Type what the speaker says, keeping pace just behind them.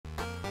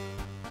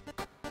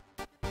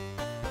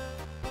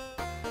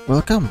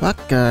Welcome back,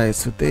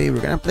 guys. Today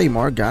we're gonna play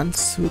more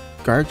GunSuit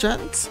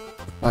Guardians,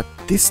 but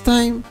this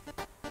time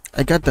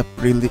I got the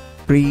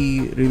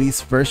pre-release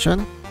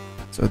version.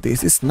 So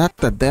this is not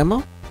the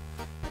demo,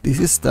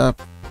 this is the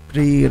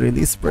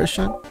pre-release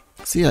version.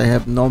 See, I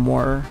have no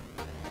more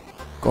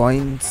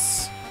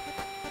coins.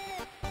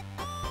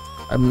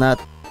 I'm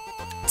not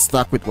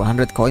stuck with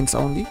 100 coins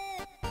only,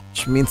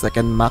 which means I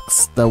can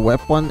max the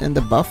weapon and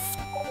the buff,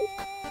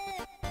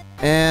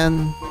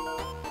 and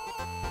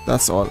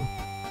that's all.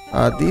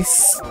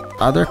 These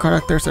other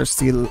characters are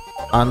still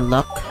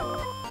unlocked.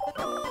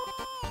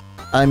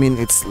 I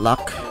mean, it's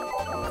locked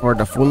for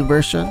the full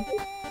version,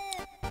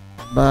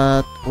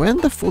 but when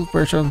the full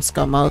versions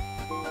come out,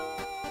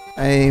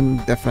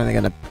 I'm definitely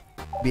gonna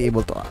be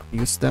able to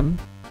use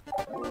them.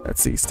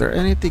 Let's see, is there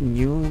anything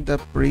new in the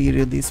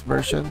pre-release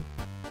version?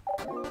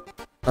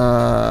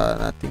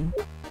 Nothing.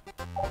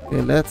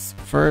 Okay, let's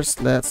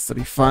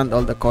refund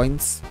all the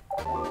coins.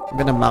 I'm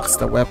gonna max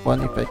the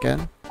weapon if I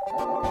can.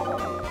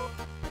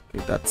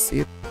 Okay, that's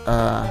it.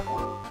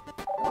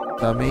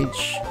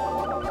 Damage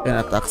and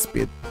attack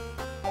speed.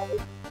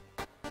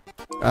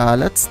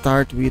 Let's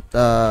start with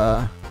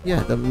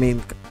yeah, the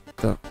main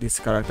this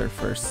character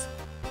first.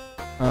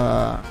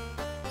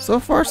 So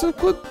far so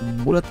good.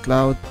 Bullet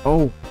cloud.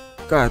 Oh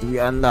god, we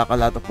unlock a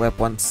lot of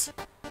weapons.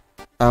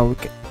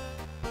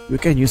 We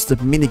can use the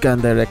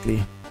minigun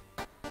directly.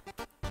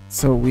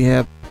 So we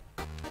have,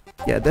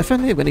 yeah,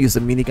 definitely I'm gonna use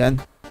the minigun.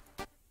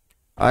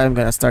 I am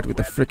gonna start with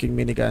the freaking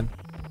minigun.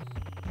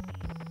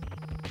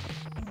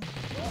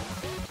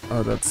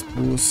 Oh, that's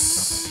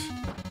boost.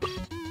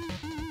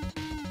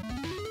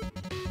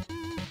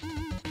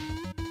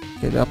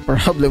 Okay, the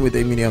problem with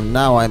the medium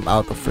now, I'm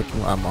out of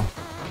freaking ammo.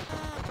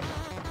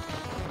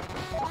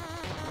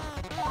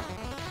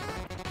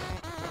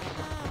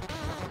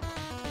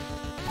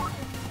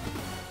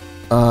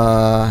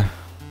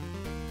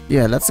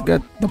 Yeah, let's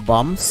get the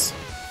bombs.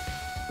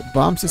 The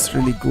bombs is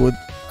really good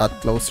at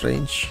close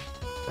range.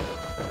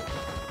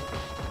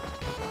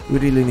 We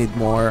really need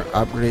more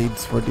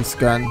upgrades for this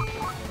gun.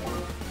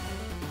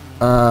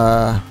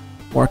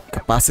 More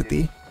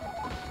capacity.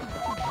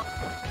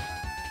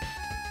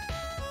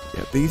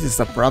 Yeah, this is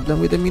the problem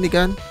with the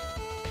minigun.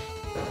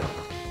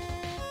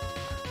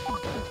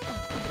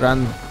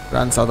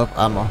 Runs out of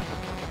ammo.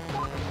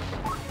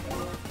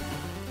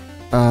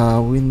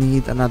 We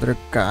need another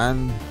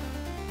gun.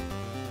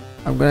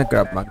 I'm gonna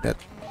grab magnet.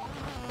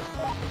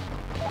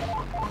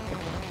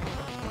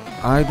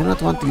 I do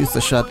not want to use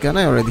the shotgun.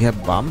 I already have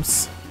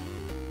bombs.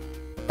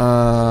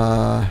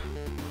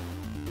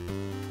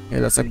 Yeah,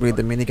 let's upgrade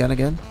the minigun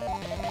again.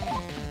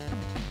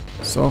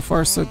 So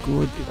far so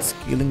good. It's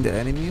killing the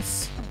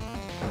enemies.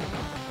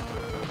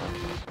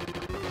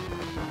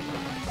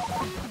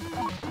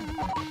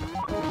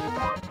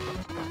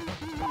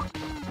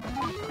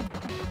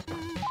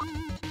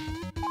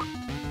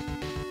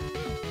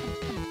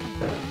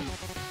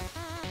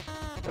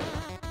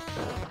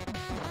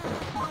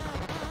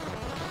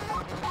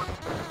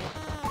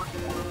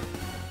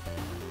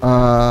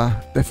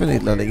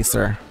 Definitely the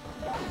laser.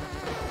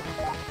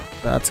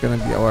 That's gonna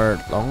be our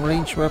long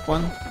range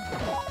weapon.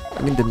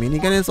 I mean, the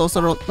minigun is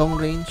also long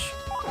range,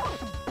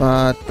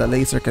 but the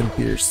laser can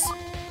pierce.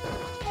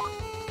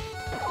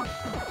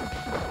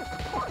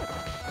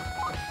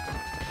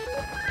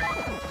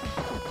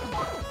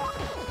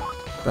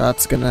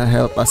 That's gonna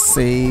help us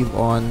save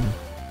on.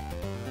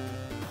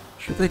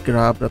 Should I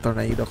grab the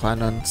tornado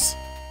cannons?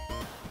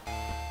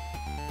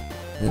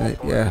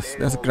 Yes,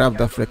 let's grab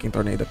the freaking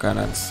tornado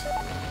cannons.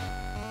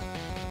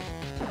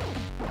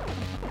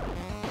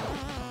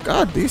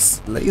 God,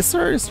 this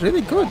laser is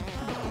really good.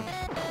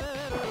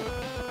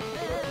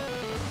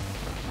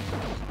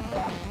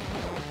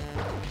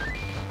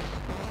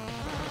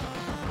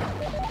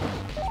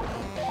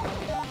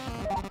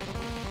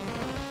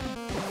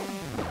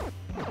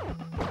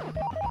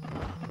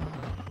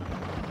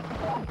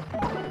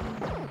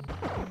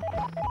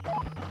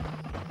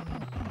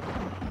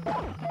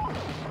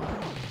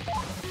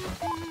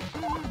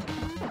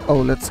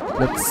 Oh, let's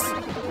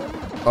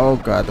oh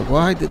god,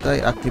 why did I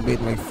activate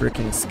my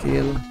freaking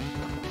skill?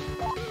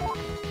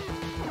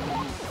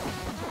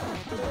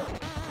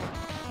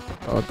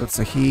 Oh, that's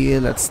a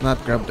heal. Let's not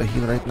grab the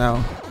heal right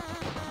now.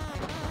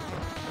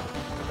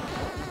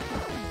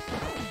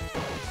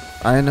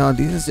 I know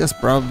this is just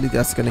probably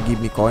just gonna give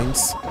me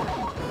coins,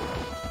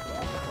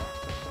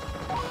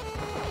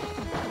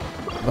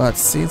 but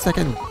since I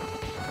can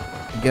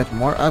get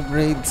more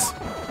upgrades,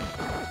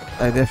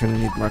 I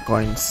definitely need more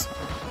coins.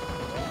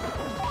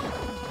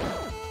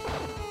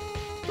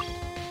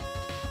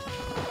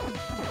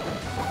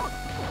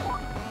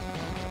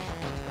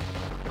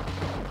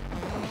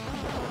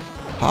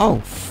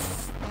 How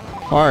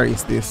far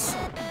is this?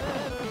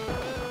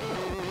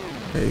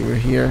 Okay, we're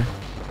here.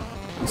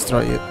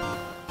 Destroy it.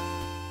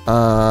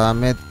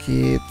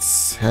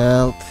 Medkits,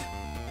 health,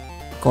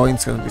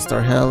 coins can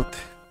restore health.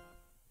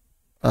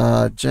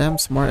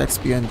 Gems, more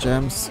XP and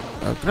gems.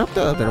 Grab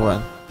the other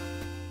one.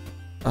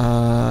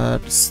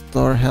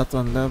 Restore health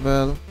on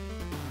level.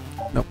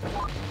 Nope.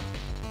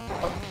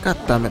 God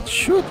damn it,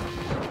 shoot!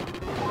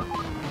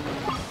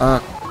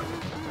 I'm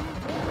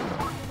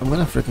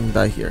gonna freaking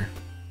die here.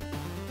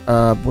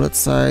 Bullet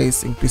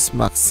size, increase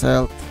max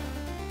health.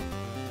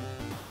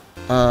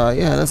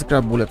 Yeah, let's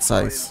grab bullet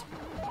size.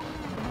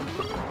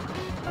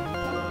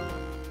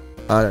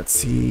 Let's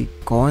see,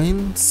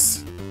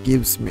 coins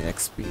gives me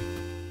XP.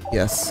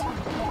 Yes.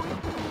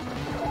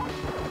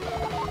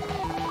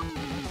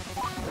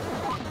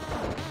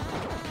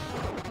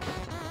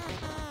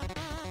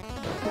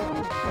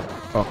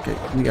 Okay,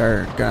 we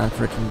are gonna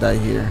freaking die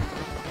here.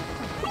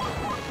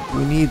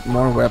 We need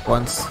more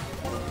weapons.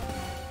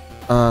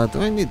 Do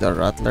I need a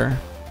rattler?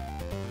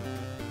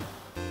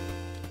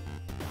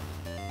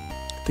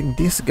 I think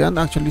this gun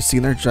actually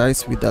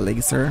synergizes with the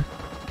laser.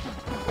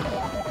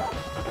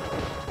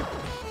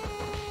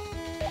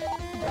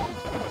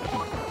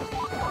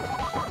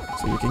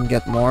 So you can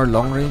get more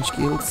long-range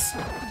kills.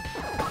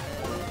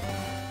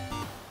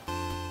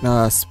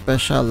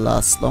 Special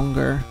lasts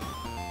longer.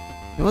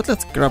 You know what,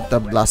 let's grab the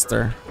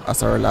blaster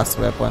as our last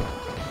weapon.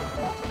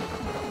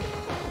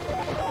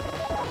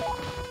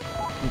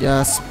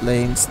 Just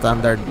plain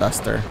standard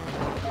blaster.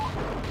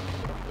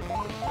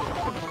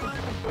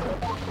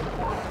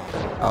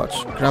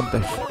 Ouch, grab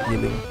the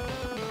healing.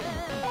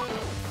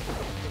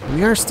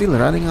 We are still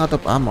running out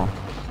of ammo.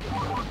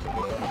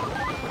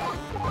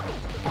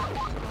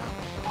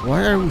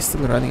 Why are we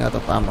still running out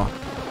of ammo?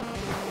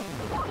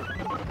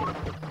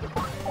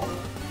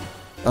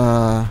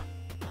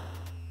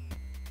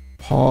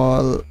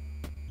 Paul.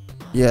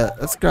 Yeah,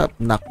 let's grab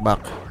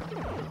knockback.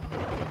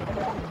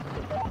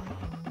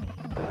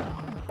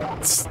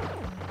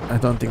 I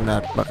don't think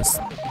knockback is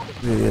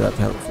really that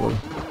helpful.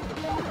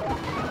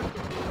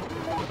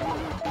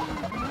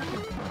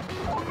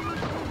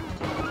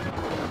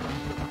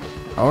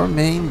 Our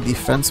main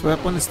defense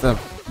weapon is the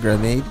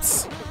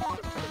grenades.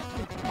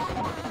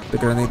 The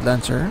grenade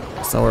launcher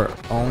is our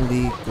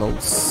only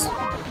close.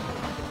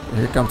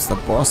 Here comes the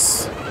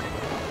boss.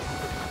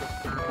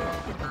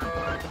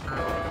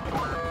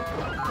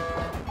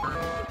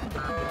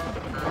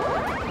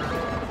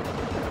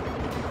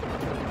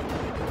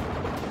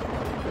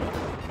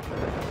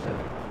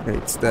 Okay,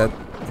 it's dead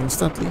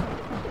instantly.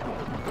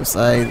 Because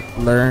I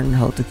learned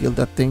how to kill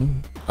that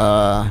thing.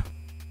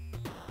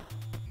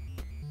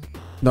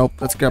 Nope,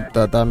 let's grab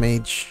the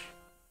damage.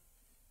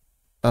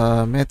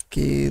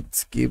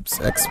 Medkits gives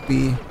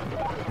XP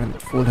and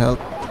full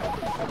health.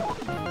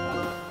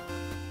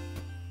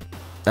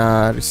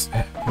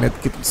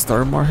 Medkit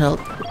restore more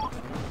health.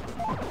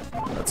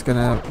 That's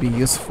gonna be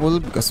useful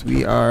because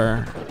we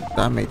are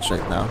damaged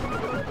right now.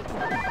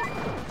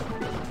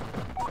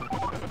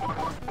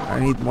 I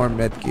need more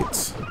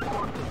medkits.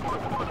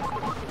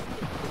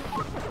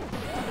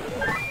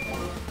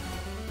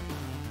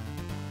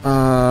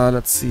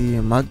 Let's see,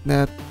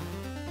 magnet.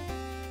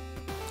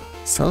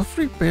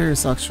 Self-repair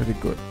is actually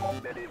good.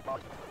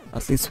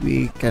 At least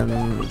we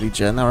can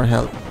regen our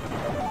health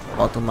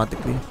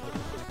automatically.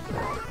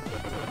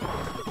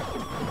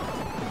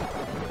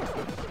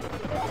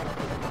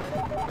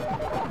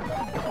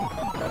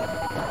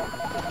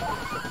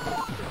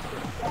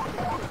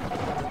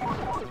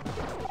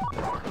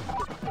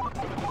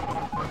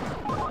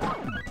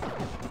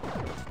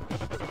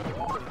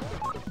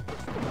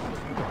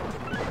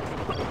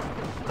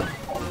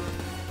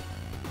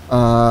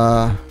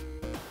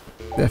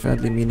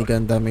 Definitely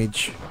minigun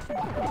damage.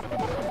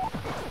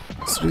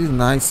 It's really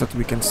nice that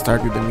we can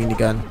start with the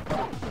minigun.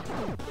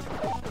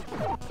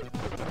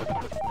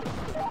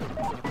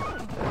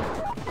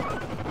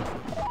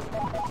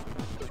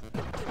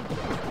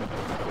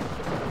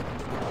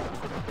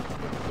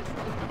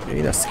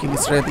 Okay, the skill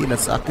is ready.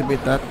 Let's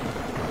activate that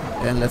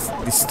and let's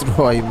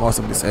destroy most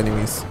of these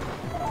enemies.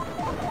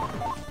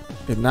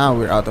 And now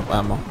we're out of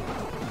ammo.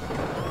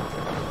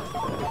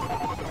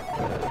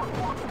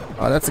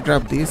 Let's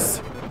grab this,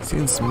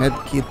 since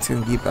medkit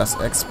can give us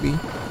XP.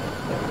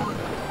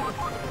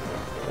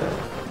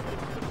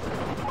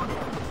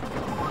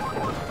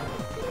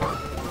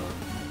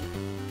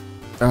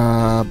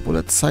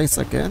 Bullet size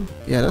again.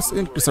 Yeah, let's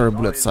increase our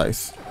bullet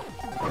size.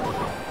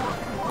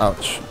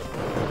 Ouch.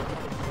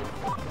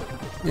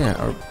 Yeah,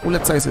 our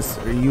bullet size is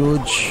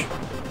huge,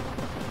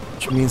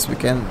 which means we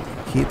can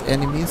hit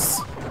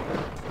enemies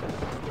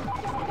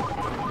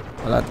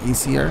a lot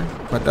easier,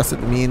 but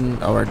doesn't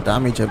mean our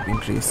damage have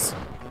increased.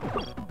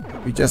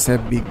 We just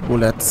have big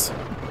bullets,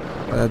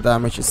 but the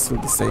damage is still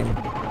the same.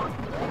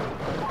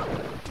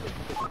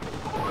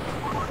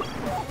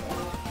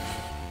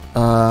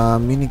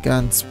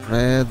 Minigun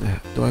spread.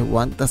 Do I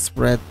want the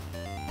spread?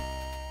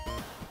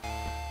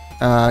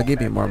 Give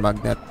me more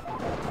magnet.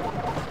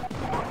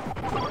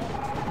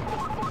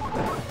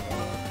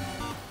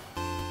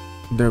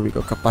 There we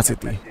go,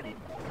 capacity.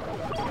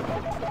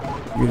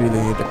 We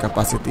really need the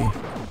capacity.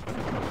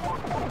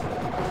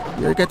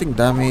 We are getting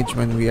damage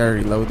when we are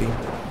reloading.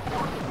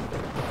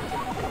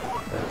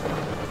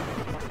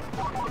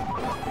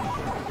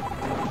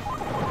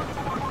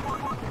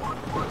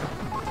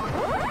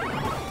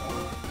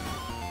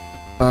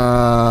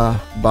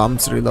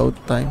 Bombs reload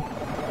time.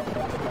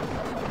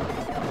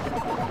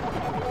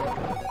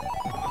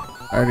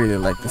 I really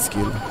like the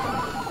skill.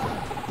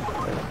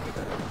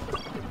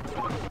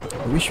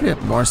 I wish we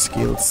had more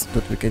skills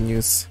that we can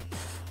use.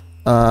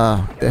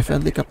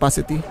 Definitely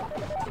capacity.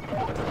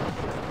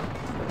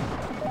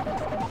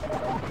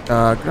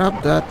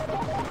 Grab that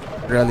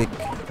relic.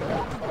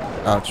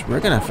 Ouch, we're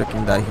gonna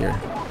freaking die here.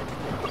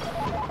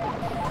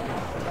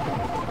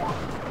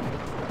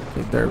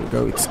 Okay, there we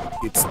go.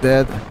 It's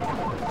dead.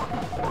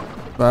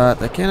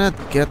 But I cannot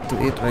get to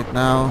it right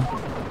now.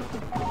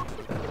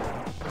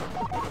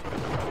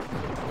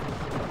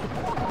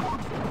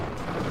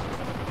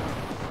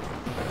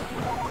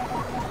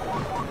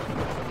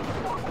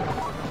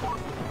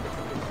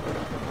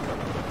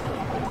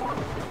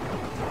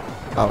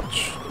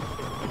 Ouch.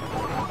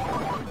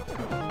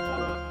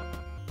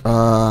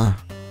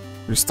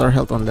 Restore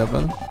health on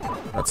level.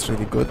 That's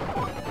really good.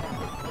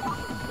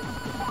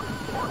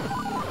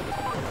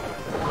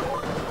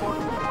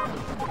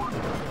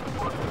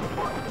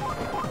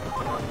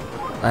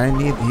 I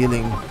need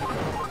healing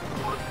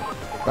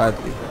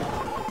badly.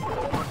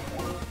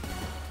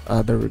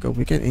 There we go.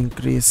 We can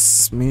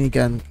increase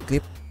minigun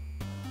clip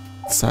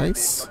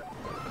size.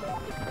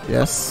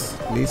 Yes,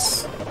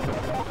 please.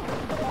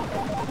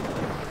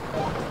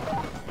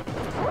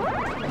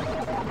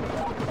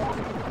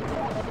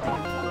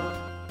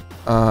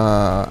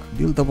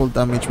 Deal double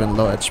damage when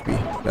low HP.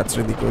 That's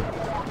really good.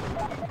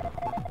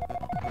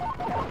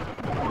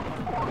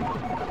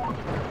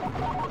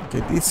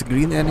 Okay, this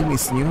green enemy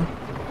is new.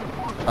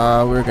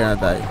 We're gonna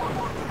die.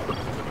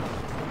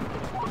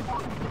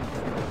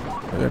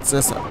 Let's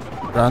just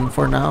run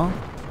for now.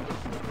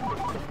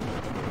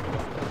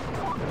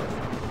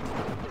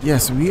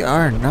 Yes, we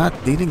are not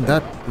dealing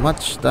that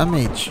much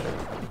damage.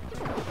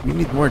 We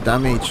need more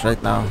damage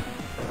right now.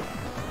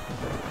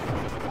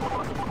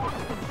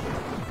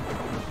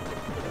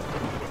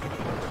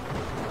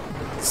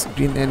 These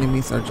green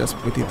enemies are just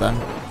pretty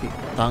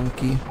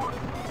tanky.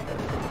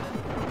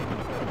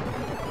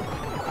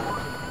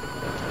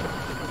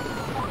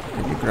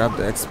 Can you grab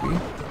the XP?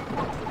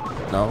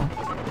 No.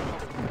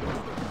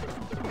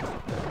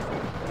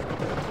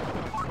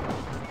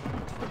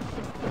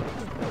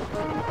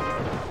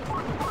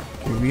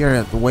 Okay, we are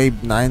at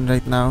wave 9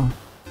 right now.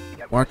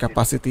 More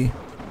capacity.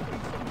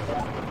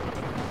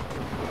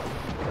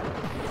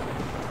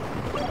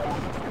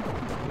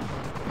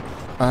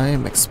 I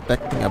am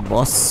expecting a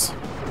boss.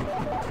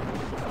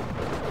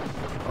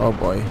 Oh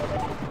boy.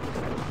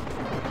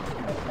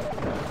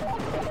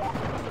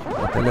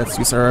 Okay, let's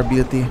use our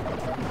ability.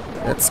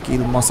 Let's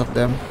kill most of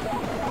them.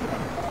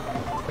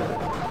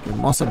 Okay,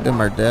 most of them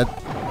are dead.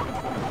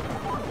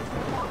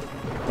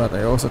 But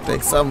I also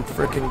take some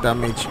freaking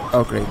damage.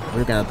 Oh great,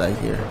 we're gonna die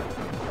here.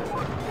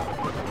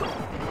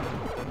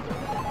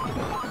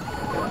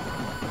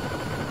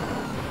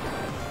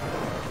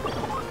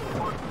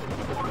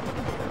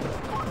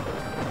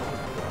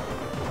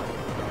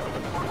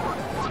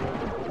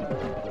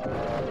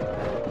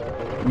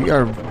 We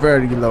are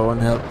very low on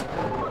health.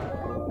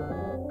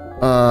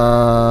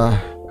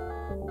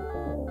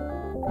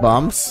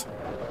 Bombs.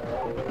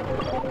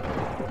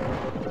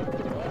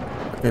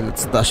 Okay,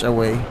 let's dash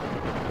away.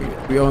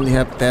 We only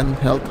have 10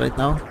 health right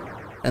now,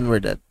 and we're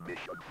dead.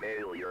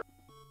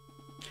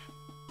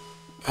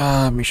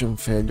 Mission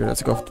failure.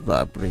 Let's go to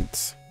the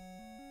upgrades.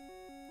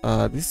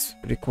 This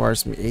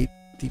requires me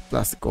 80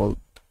 plus gold.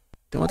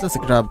 Then let's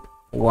grab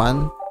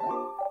one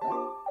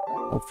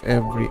of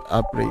every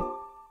upgrade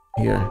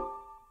here.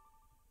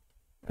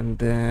 And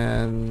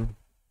then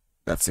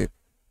that's it.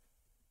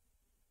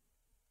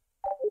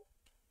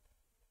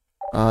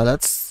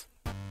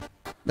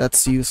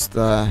 Let's use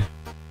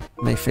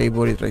my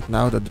favorite right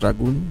now, the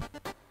Dragoon.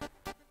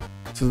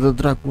 So the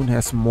Dragoon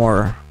has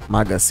more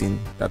magazine.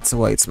 That's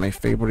why it's my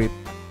favorite.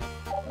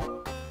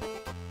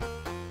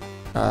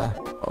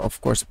 Of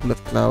course,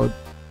 bullet cloud,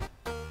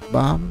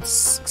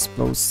 bombs,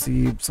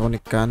 explosive,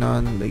 sonic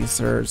cannon,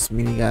 lasers,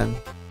 minigun.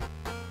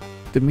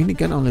 The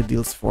minigun only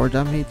deals 4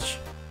 damage.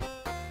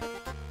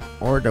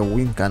 Or the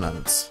wind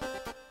cannons.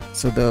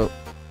 So the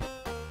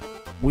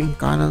wind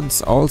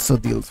cannons also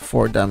deal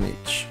 4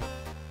 damage.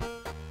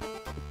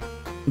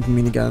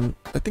 Minigun.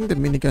 I think the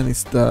minigun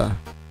is the...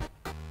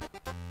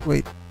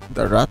 Wait,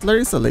 the Rattler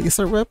is a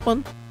laser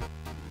weapon?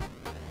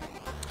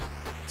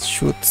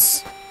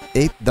 Shoots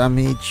 8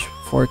 damage,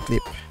 4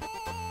 clip.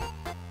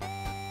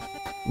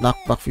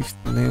 Knockback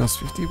minus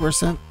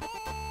 50%.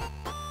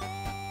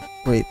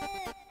 Wait.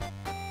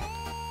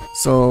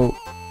 So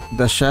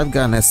the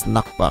shotgun has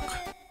knockback.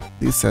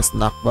 This has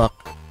knockback.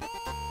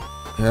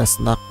 It has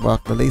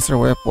knockback. The laser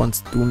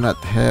weapons do not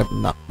have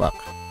knockback.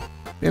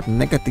 They have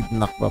negative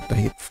knockback, the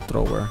hit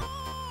thrower.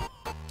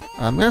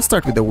 I'm gonna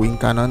start with the wing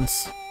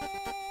cannons.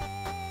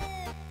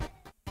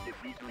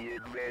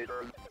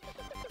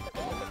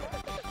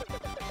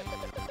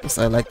 Because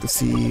I like to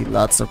see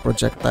lots of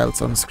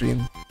projectiles on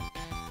screen.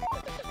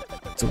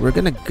 So we're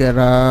gonna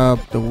grab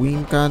the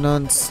wing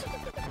cannons.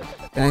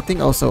 And I think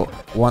also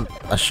want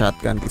a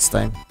shotgun this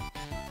time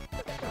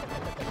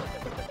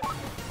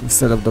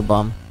instead of the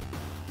bomb.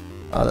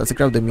 Let's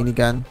grab the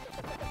minigun.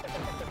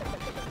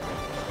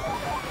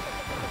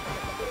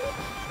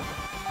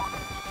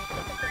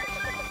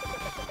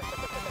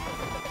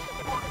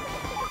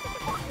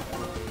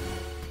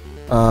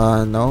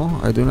 No,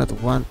 I do not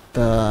want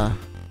the...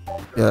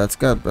 Yeah, let's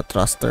get the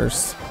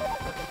thrusters.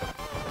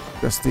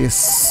 Because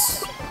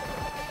this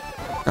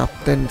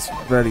captain is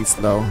very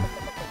slow.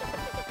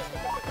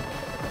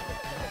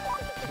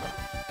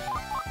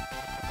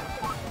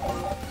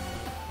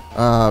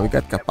 We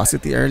got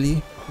capacity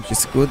early, which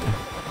is good.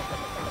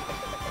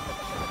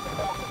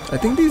 I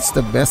think this is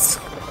the best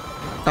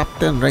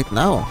captain right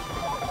now.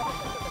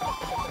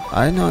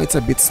 I know it's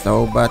a bit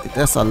slow, but it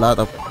has a lot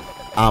of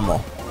ammo.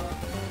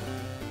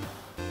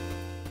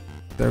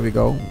 There we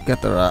go.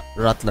 Get the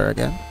rattler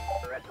again.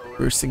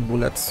 Piercing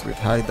bullets with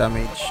high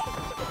damage.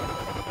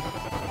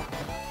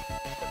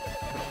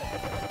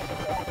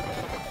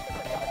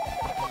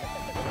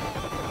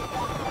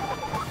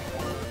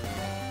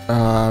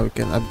 We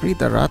can upgrade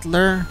the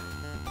rattler.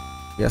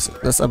 Yes,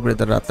 let's upgrade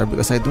the rattler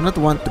because I do not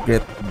want to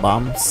get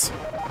bombs.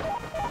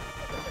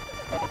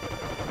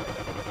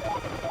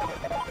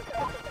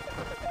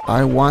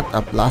 I want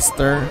a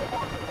blaster.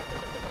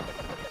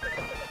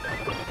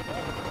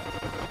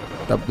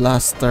 The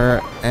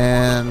blaster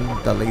and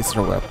the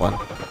laser weapon.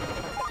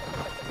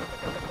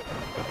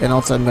 And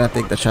also I'm gonna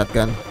take the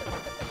shotgun.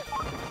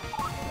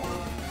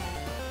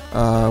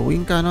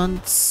 Wing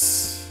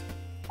cannons.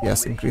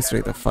 Yes, increase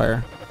rate of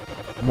fire.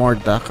 More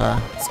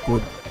DACA, it's good.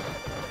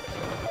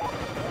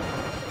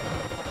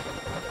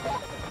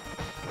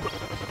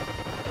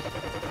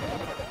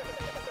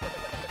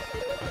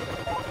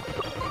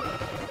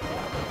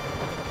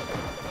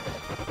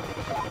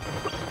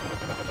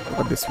 Look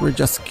at this, we're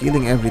just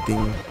killing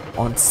everything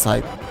on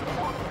sight.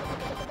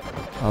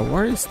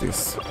 Where is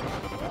this?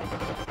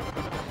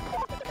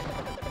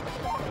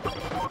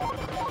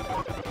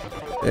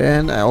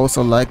 And I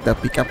also like the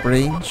pickup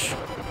range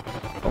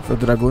of the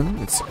Dragoon.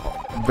 It's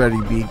very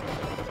big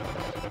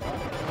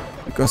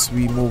because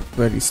we move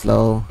very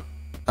slow.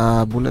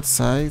 Bullet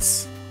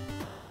size,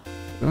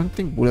 I don't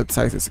think bullet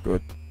size is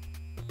good.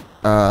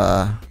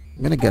 I'm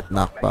gonna get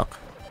knockback.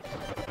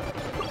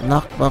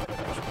 Knockback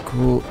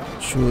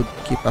should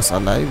keep us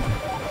alive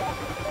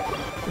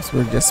because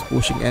we're just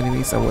pushing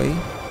enemies away.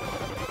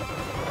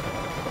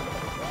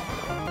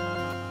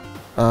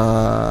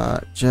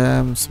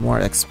 Gems, more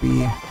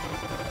XP.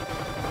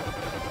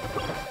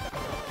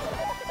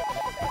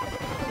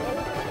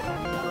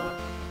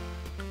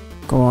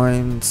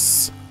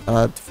 Coins,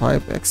 add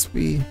 5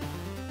 XP.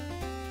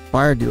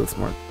 Fire deals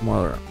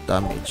more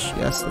damage.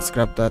 Yes, let's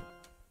grab that.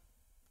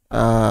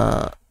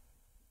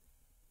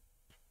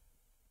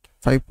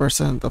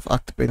 5% of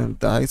activating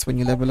dice when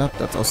you level up.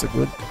 That's also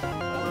good.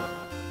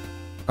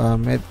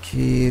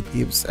 Medkit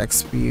gives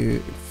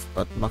XP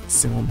at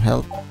maximum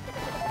health.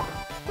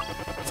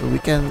 So we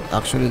can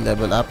actually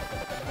level up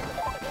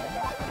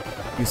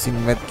using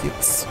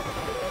medkits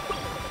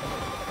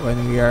when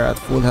we are at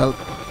full health.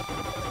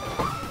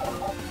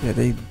 Yeah,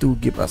 they do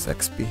give us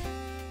XP.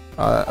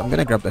 I'm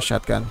gonna grab the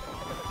shotgun.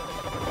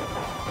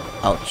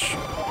 Ouch.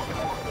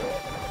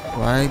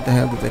 Why the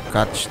hell did I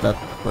catch that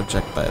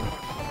projectile?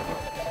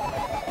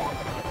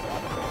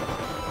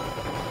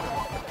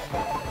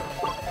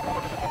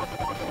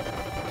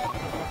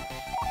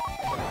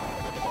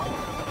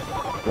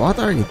 What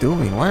are you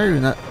doing? Why are you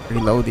not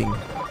reloading?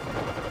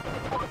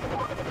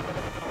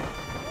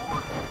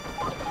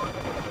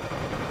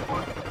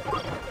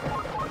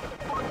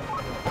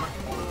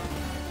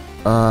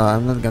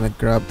 I'm not gonna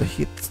grab the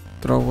heat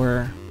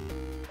thrower.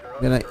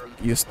 I'm gonna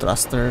use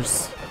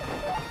thrusters.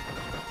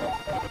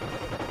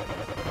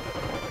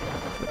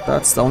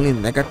 That's the only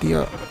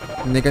negative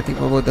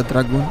about the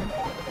Dragoon.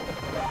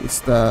 It's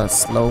the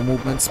slow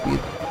movement speed.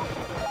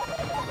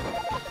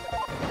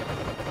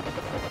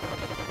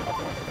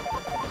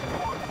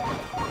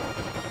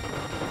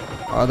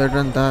 Other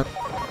than that,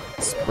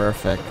 it's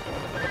perfect.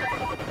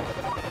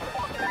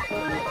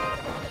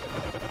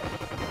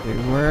 Okay,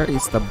 where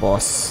is the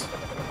boss?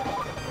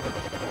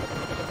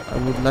 I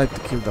would like to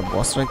kill the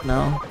boss right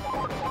now.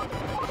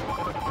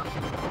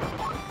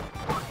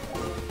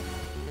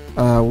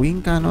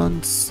 Wing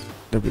cannons.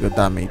 There we go,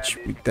 damage.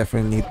 We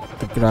definitely need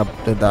to grab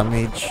the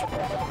damage.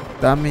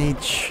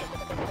 Damage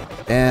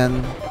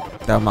and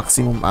the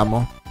maximum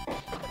ammo.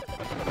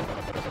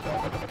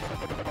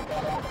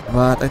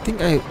 But I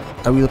think I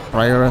will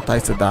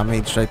prioritize the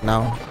damage right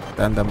now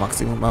than the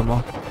maximum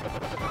ammo.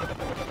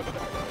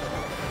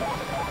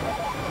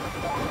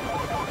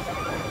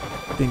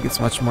 I think it's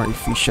much more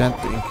efficient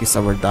to increase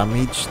our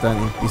damage than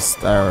increase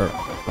our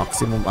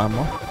maximum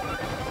ammo.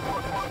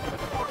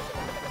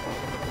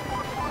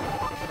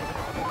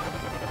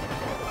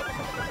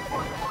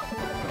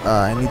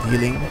 I need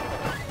healing.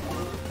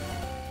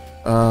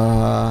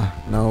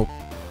 Nope.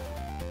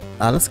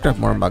 Let's grab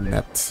more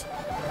magnets.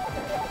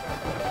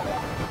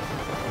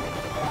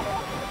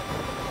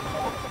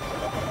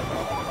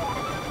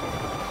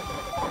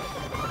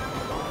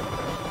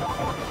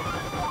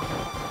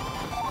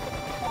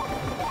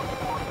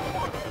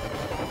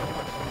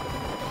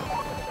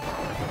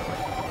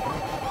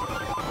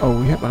 Oh,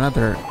 we have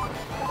another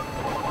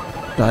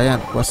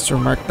giant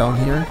question mark down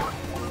here.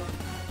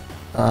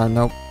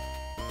 Nope.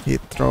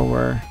 Heat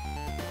thrower.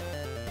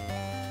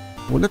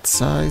 Bullet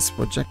size,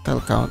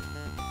 projectile count.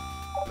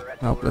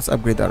 Now let's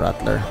upgrade the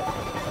Rattler.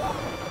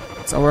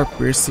 It's our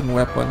piercing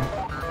weapon.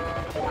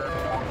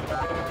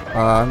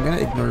 I'm gonna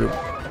ignore you.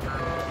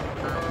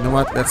 You know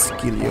what? Let's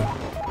kill you.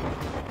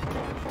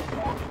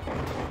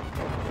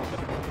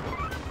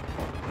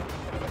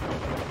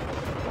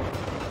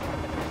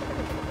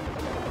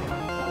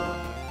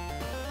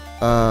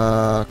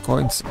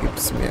 Coins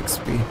gives me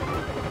XP.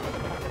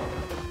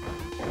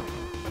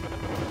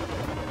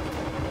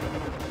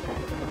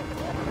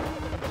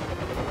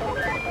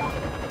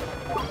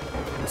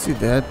 Is he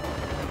dead?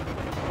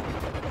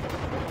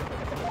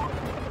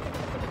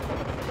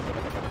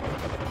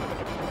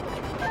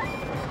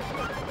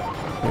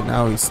 Okay,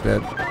 now he's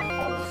dead.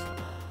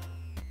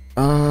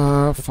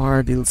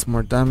 Fire deals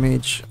more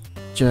damage.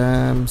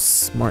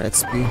 Gems, more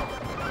XP.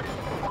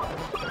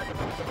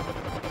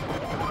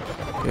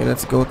 Okay,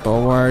 let's go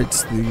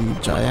towards the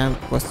giant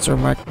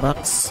question mark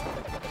box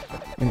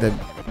in the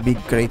big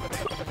crate.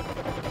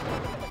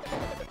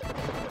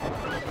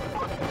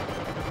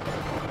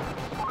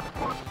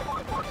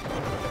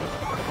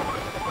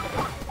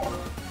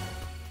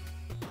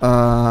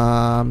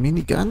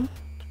 Minigun?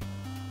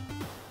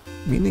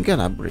 Minigun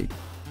upgrade.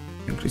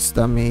 Increase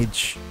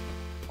damage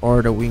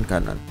or the wing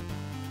cannon.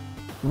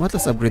 What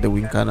does upgrade the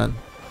wing cannon?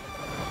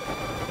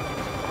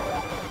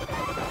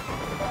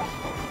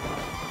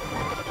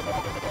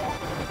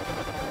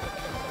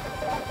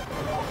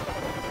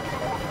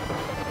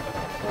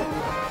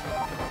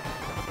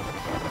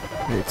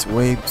 It's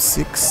wave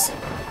 6.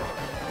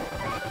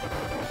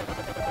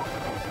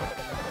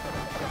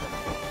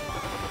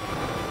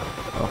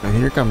 Okay,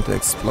 here come the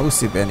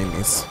explosive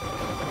enemies.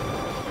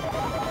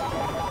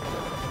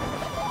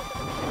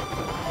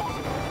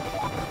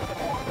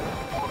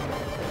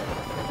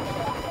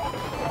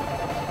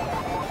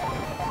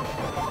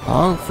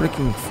 How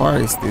freaking far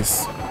is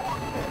this?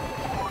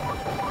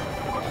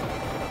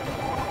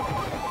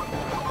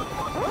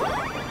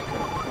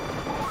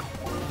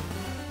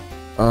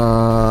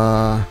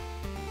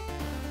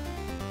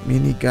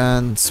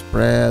 Minigun,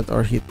 spread,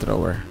 or heat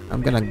thrower.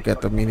 I'm gonna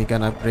get the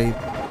minigun upgrade.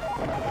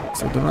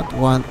 So do not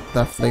want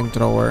the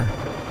flamethrower.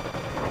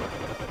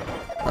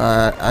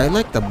 I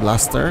like the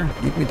blaster.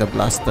 Give me the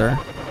blaster.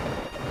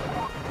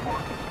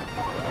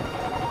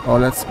 Oh,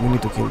 we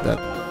need to kill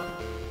that.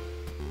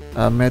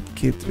 Med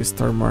kit,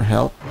 restore more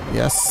health.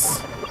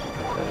 Yes.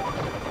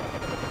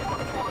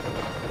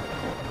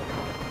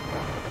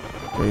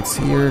 Okay, it's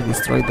here.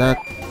 Destroy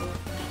that.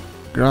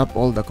 Grab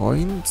all the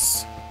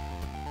coins.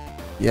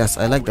 Yes,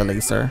 I like the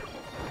laser.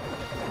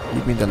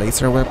 Give me the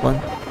laser weapon.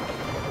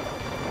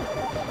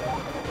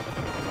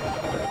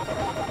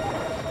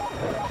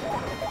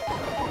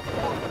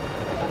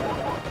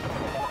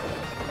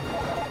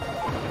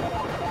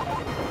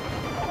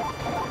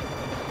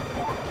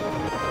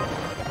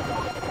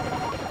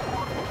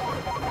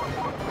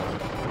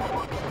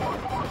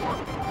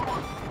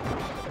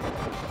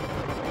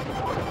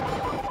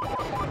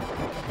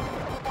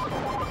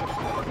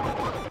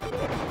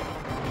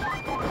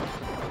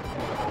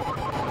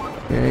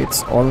 Okay,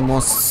 it's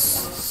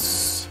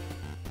almost...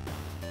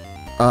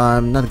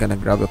 I'm not gonna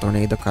grab the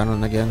tornado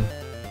cannon again.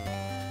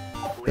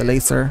 The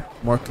laser,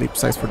 more clip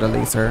size for the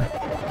laser.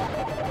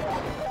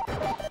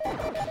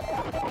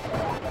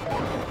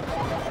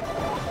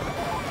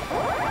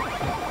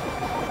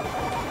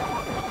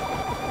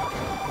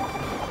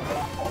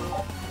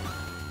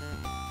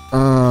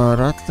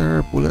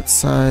 Rattler, bullet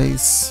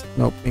size.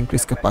 Nope,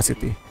 increase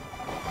capacity.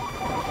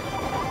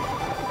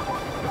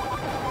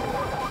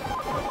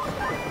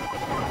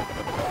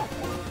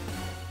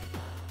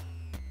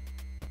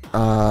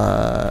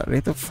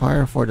 Rate of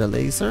fire for the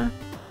laser?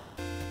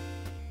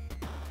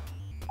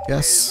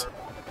 Yes.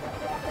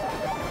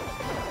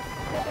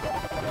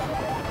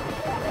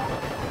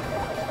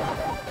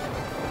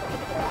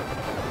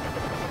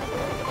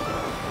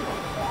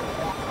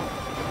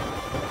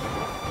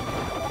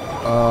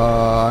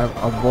 I'm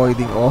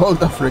avoiding all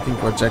the freaking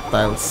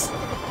projectiles.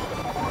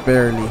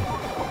 Barely.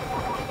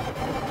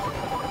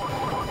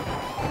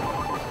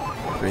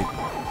 Great.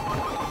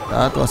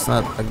 That was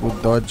not a good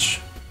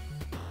dodge.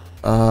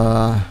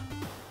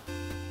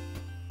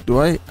 Do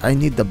I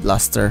need the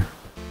blaster.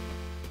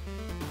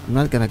 I'm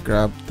not gonna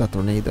grab the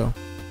tornado.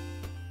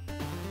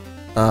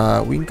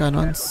 Wing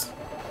cannons.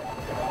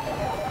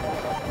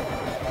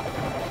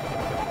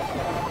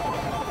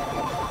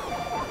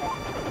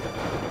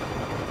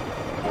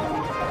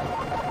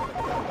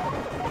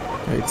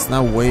 Okay, it's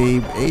now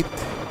wave 8.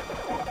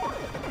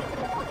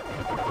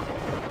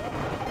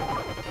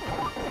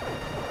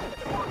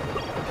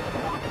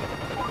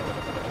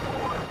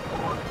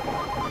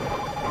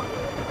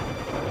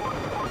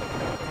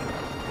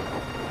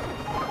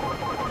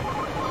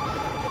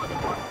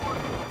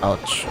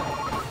 Ouch.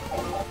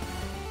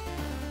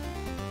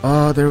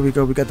 Oh, there we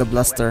go. We got the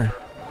blaster.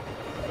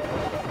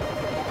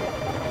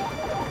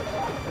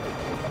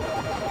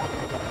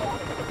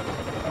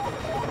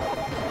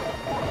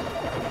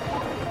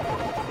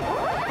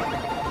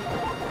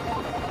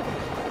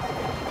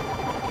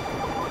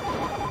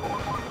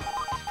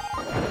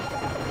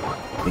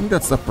 I think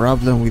that's the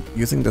problem with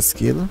using the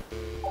skill.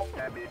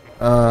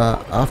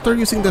 After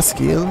using the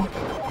skill,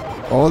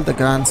 all the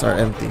guns are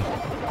empty.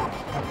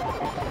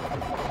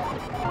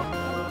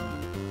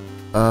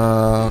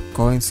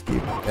 Coins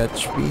give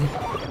HP.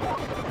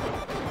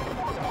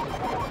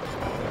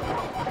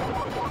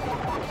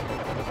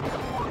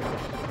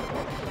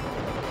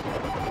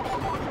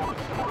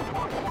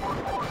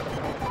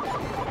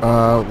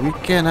 We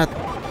cannot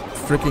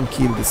freaking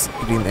kill these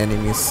green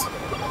enemies.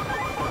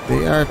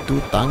 They are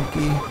too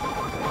tanky.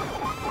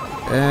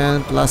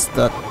 And plus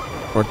that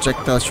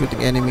projectile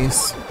shooting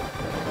enemies.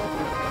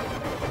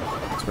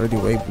 It's already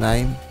wave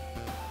 9.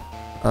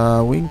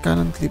 Wing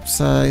cannon, clip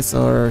size,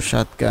 or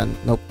shotgun?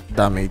 Nope,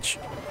 damage.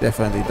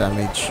 Definitely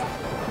damage.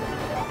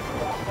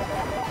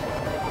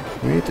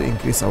 We need to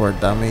increase our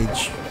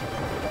damage.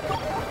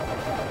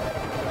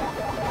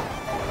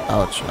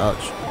 Ouch,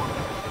 ouch.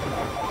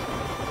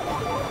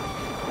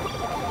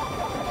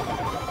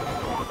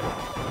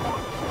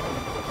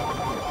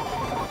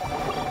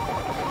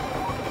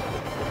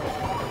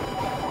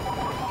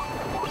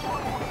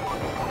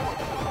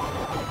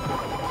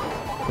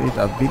 Okay,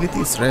 the ability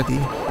is ready.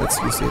 Let's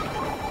use it.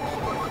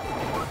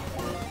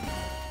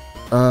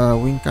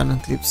 Wing cannon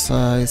clip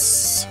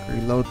size,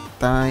 reload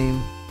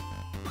time,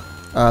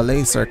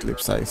 laser clip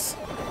size.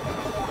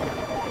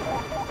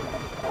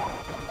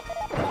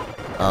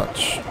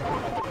 Ouch.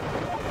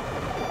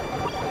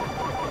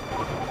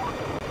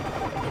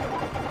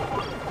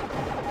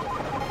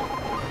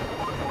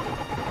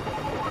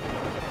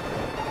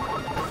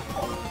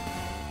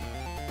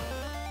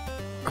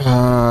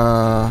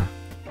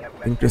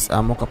 Increase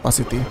ammo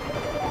capacity.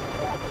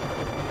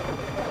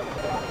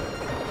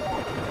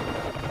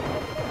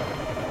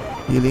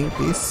 Healing,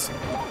 please.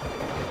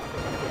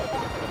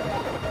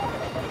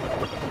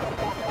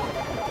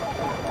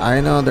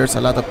 I know there's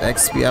a lot of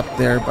XP up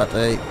there, but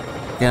I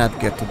cannot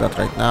get to that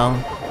right now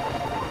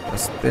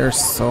because there's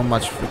so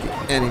much freaking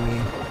enemy.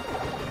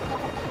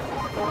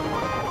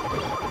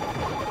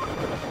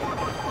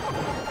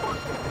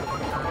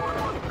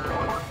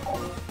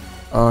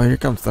 Oh, here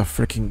comes the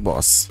freaking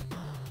boss.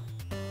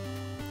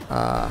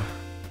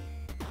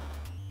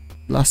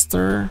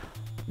 Blaster,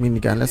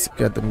 minigun. Let's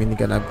get the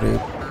minigun upgrade.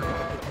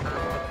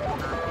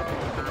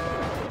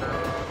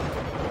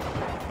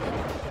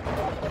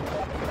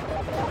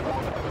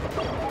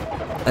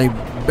 I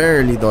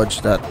barely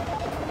dodged that.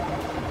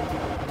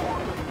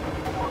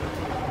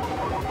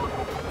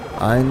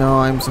 I know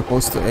I'm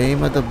supposed to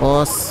aim at the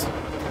boss,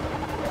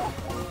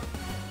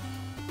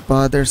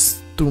 but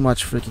there's too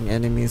much freaking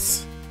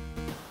enemies.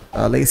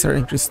 Laser,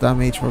 increase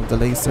damage from the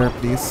laser,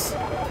 please.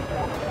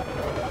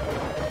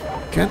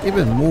 Can't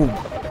even move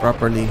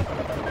properly.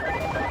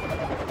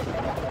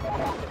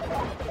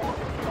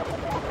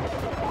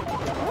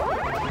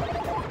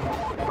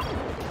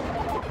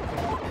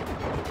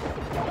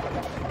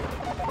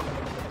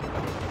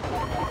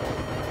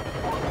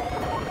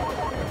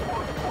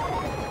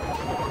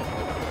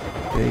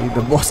 Okay,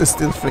 the boss is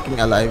still freaking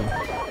alive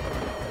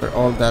for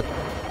all that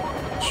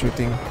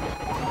shooting.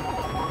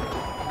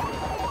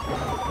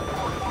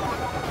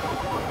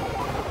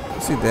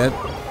 Is he dead?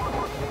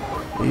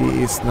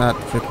 He is not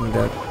freaking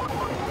dead.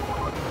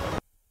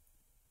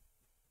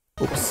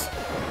 Oops.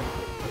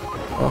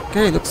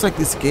 Okay, looks like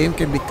this game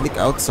can be clicked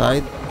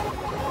outside.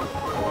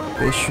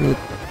 They should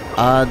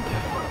add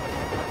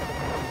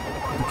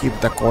to keep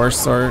the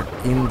cursor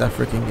in the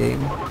freaking game.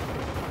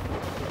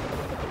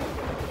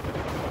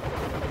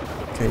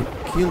 Okay,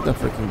 kill the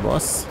freaking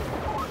boss.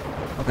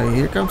 Okay,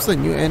 here comes the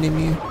new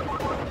enemy.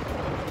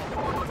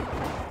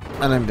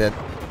 And I'm dead.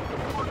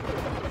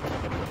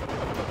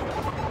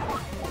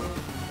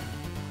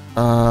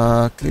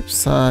 Clip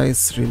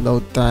size,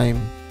 reload time.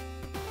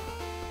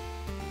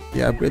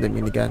 Yeah, upgrade the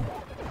minigun.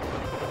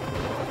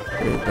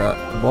 Okay, the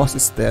boss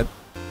is dead.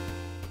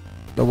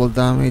 Double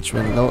damage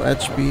when low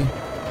HP.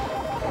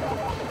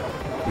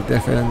 You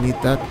definitely need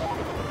that.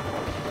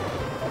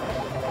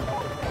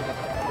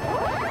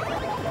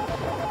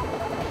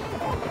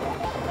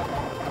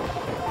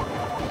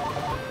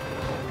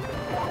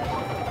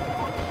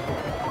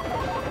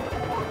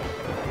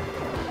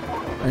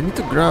 I need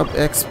to grab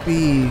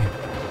XP.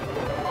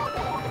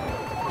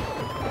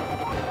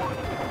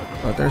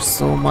 But there's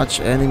so much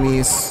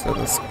enemies that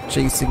is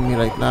chasing me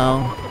right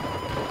now.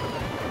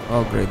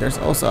 Oh great, there's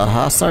also a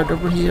hazard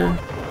over here.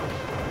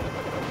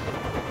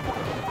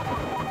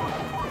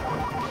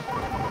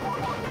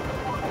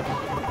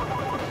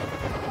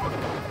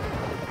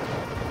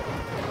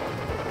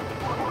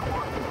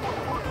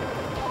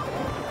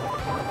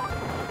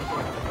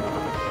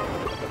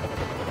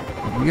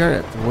 We are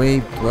at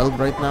wave 12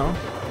 right now.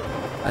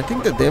 I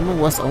think the demo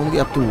was only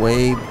up to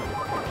wave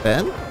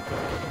 10.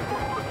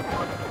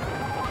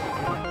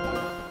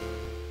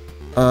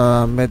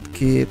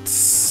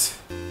 Medkits,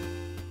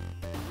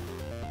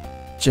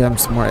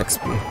 gems, more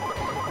XP.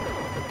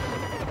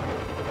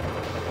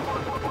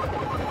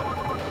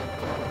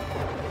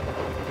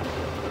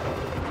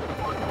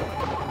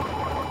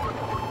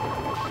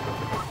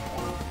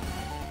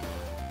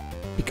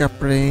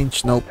 Pickup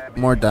range, nope,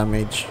 more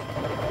damage.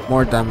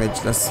 More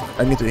damage,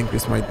 I need to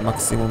increase my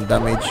maximum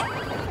damage.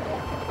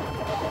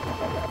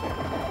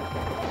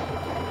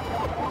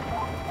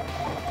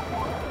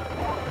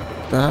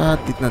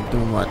 That did not do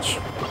much.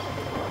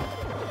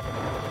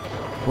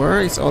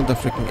 Where is all the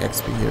freaking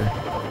XP here?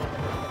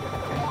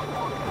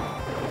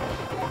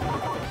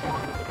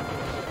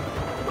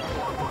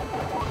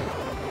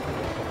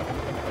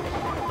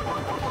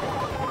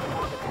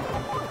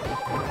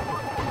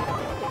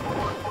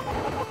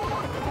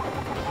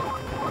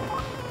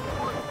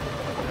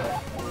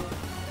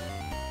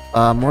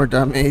 More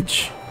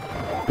damage.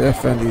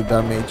 Definitely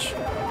damage.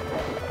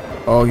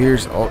 Oh,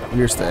 here's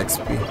the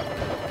XP.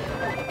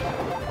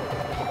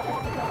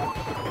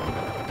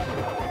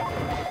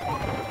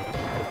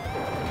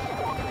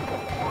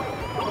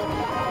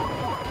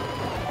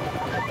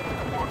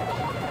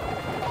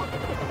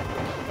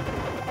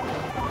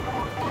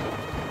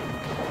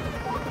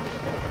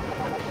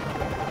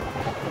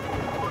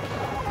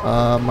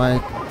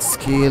 My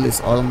skill is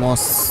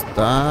almost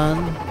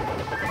done.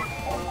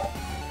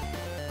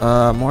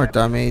 More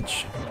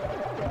damage.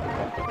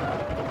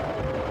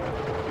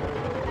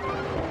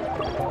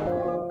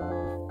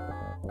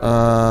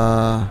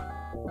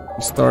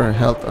 Restore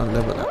health on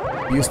level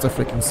up. Use the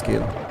freaking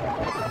skill.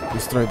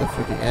 Destroy the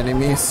freaking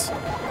enemies.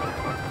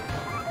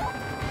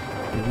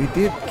 We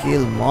did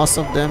kill most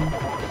of them,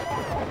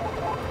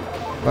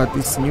 but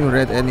this new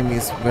red enemy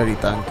is very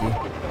tanky.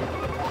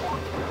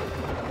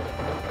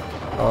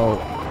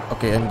 Oh,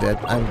 okay, I'm dead.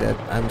 I'm dead.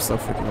 I'm so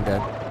freaking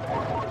dead.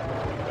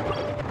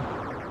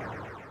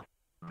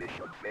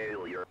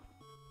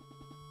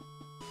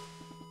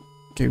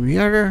 Okay, we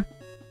are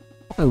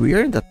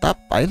in the top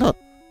pilot.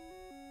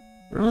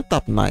 We're on the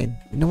top 9.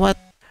 You know what?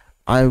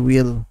 I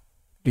will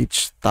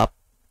reach top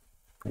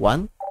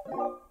 1.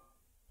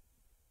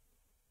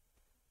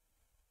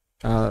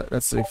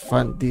 Let's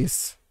refund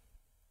this.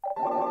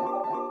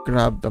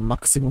 Grab the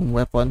maximum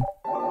weapon.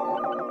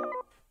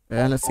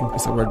 And let's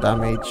increase our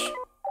damage.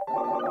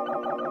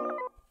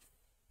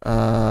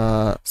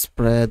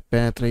 Spread,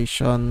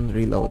 penetration,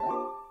 reload.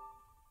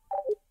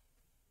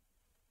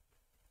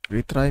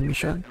 Retry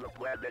mission.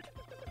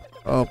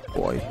 Oh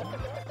boy.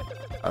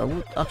 I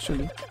would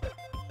actually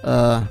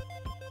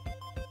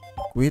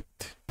quit.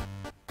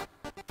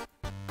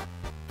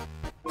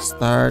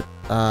 Start.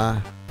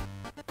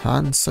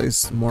 Hansa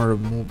is more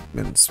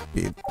movement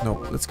speed. No,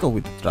 let's go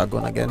with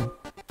dragon again.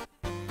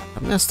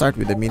 I'm gonna start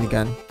with the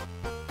minigun.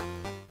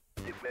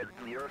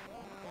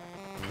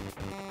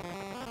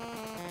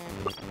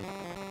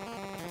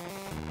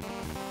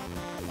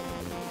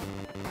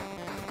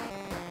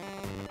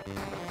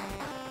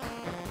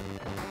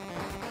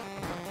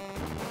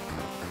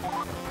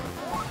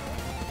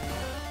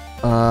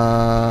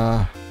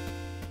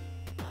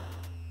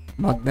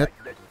 Magnet.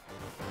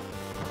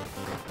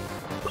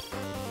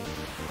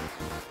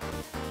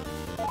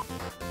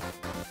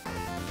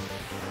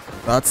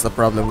 That's the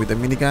problem with the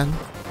minigun.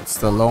 It's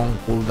the long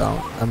cooldown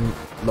and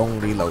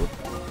long reload.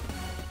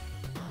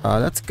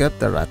 Let's get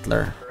the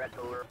Rattler.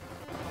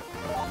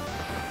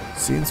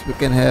 Since we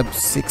can have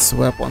 6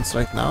 weapons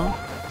right now.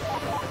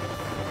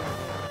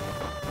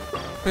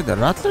 Okay, the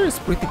Rattler is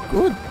pretty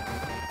good.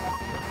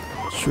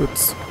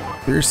 Shoots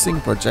piercing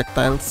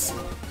projectiles.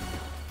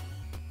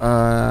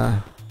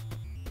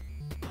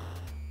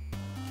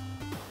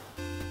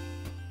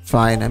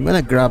 Fine, I'm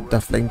gonna grab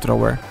the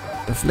flamethrower.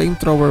 The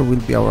flamethrower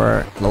will be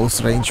our close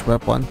range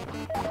weapon.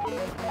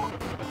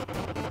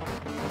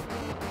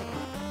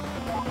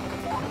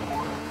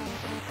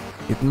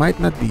 It might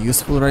not be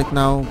useful right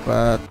now,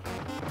 but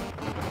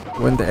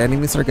when the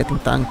enemies are getting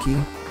tanky,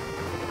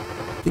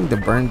 I think the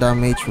burn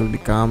damage will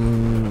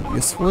become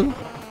useful.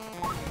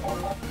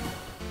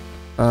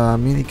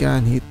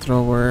 Minigun, heat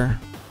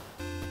thrower,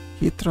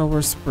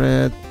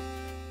 spread,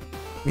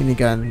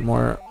 minigun,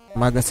 more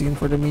magazine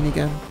for the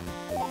minigun.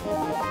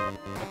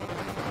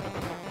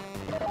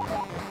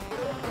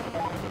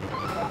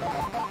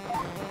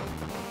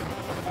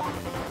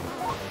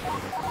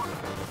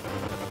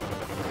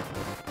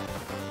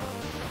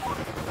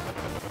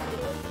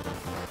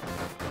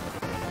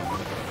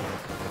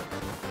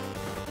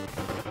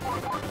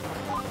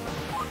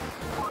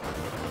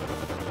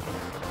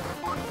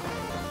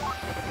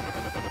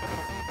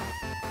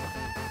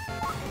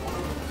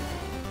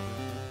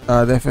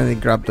 Definitely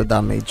grab the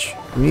damage.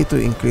 We need to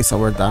increase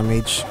our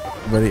damage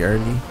very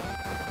early.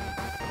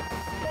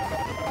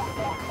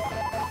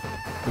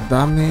 The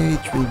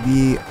damage will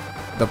be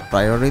the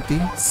priority.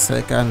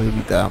 Second will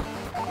be the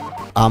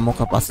ammo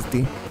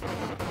capacity.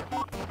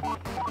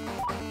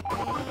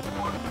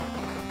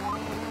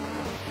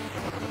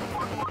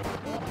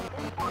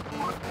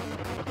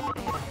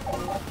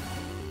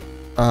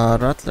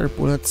 Rattler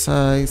bullet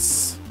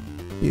size,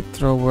 heat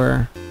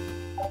thrower.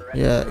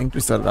 Yeah,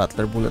 increase the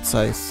Rattler bullet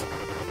size.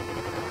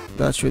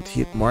 That should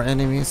hit more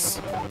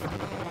enemies.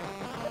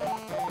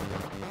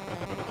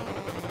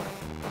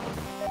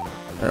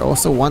 I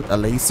also want a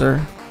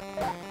laser.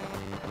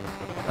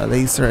 A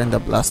laser and a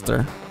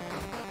blaster.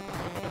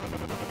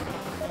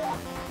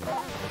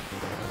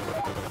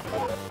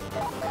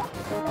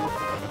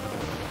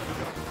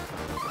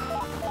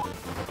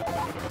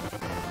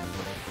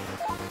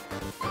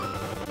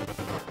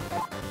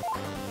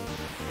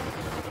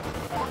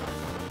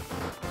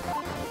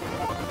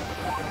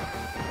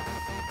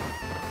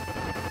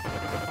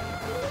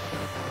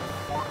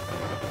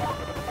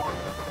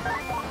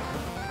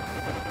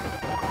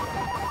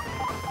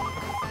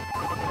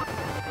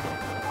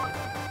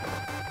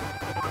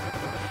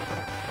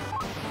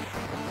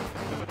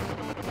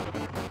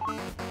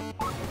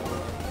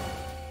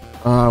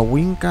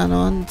 Wing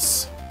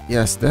cannons.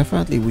 Yes,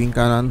 definitely wing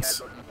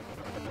cannons.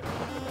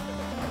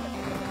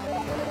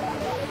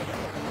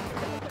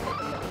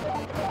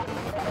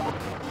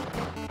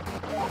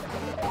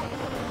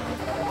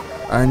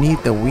 I need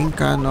the wing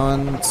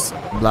cannons,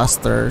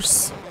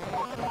 blasters.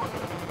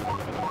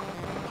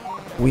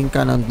 Wing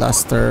cannon,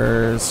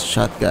 blasters,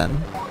 shotgun.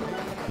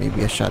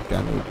 Maybe a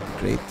shotgun would be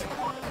great.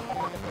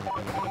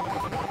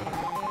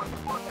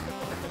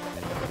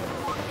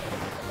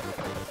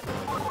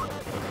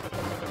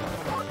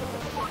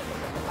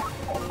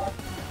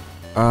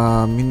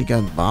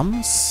 Minigun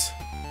bombs.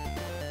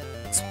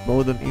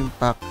 Explode on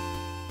impact.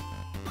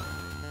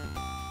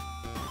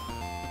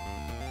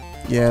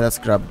 Yeah, let's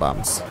grab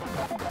bombs.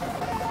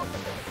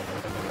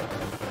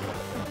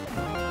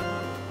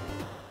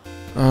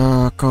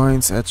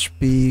 Coins,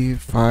 HP,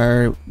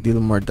 fire,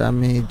 deal more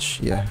damage.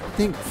 Yeah, I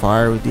think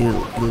fire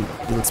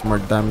deals more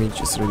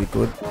damage is really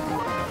good.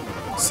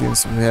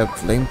 Since we have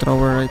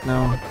flamethrower right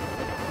now.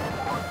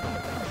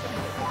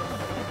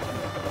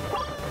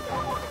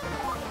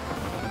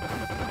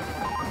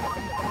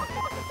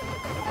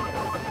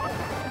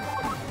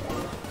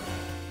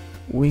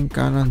 Wing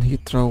cannon,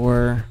 heat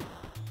thrower,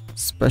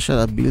 special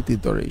ability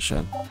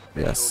duration.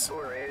 Yes.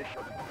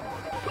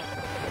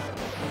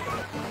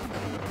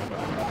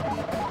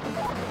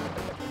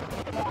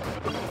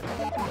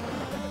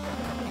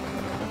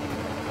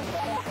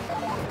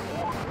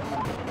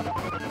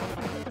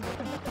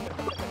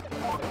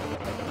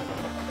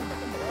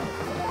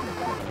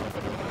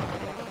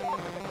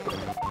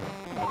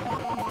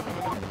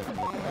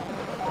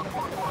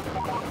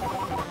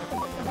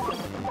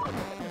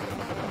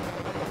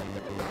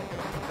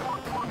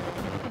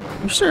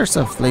 Wish there's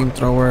a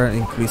flamethrower and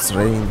increased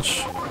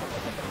range.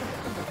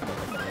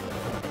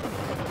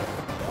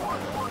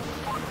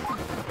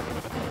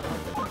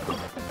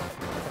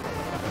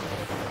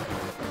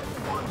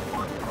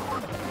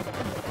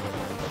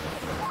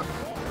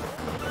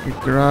 We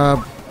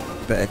grab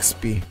the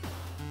XP.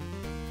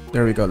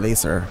 There we go,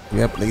 laser. We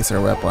have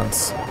laser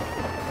weapons.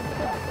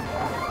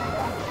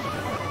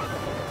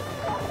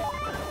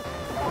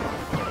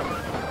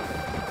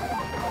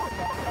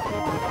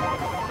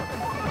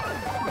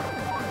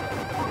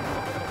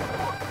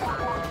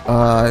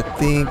 I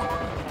think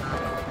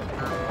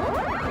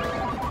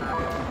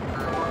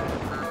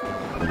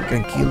we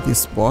can kill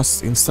this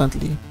boss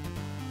instantly.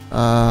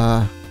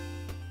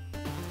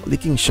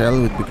 Leaking shell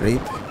would be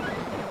great.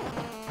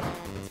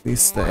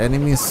 This the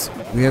enemies.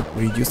 We have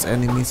reduced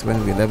enemies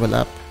when we level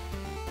up.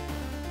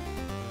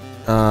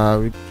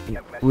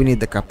 We need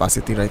the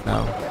capacity right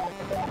now.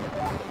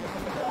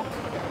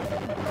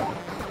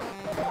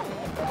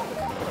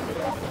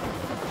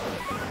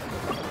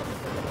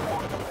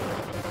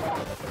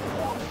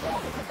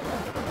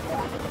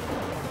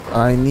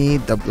 I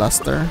need the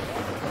blaster.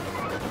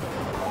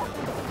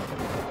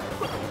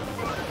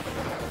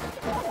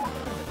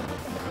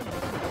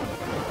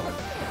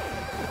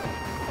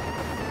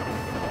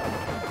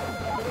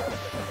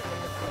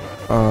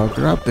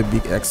 Grab the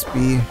big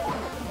XP.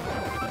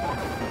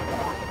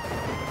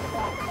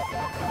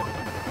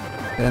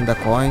 And the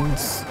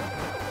coins.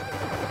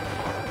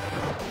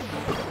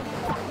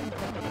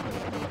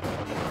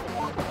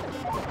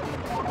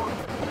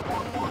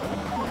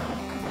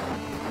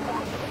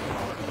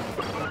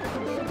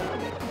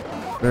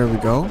 There we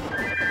go.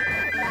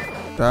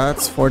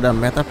 That's for the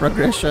meta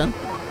progression.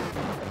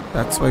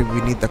 That's why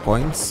we need the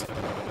coins.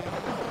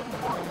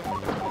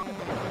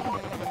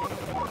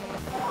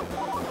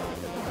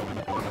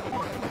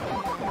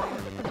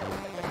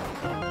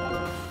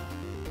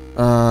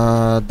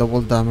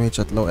 Double damage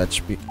at low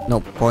HP. No,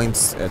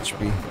 points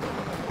HP.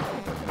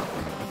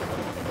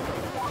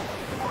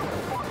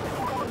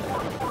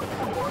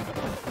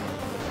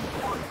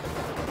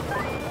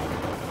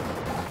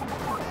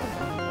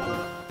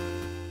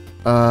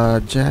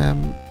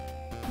 Gem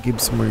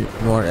gives me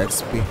more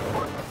XP.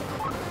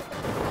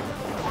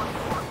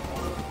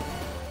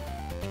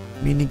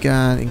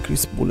 Minigun,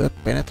 increase bullet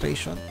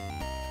penetration.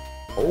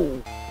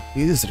 Oh,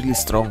 this is really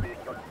strong.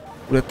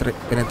 Bullet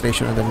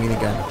penetration on the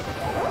minigun.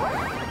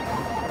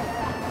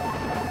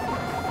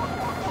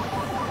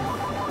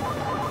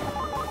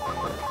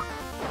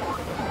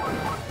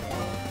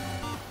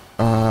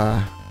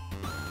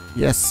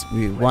 Yes,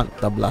 we want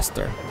the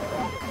blaster.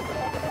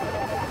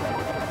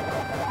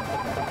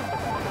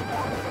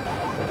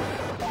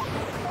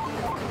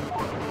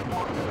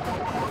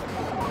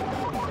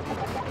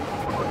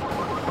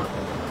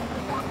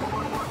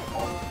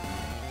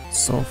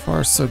 So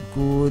far so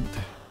good.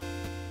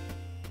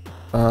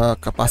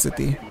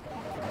 Capacity.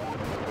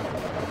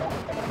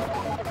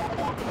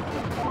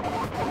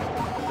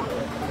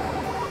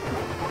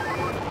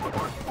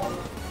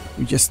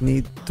 We just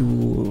need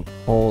to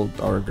hold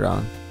our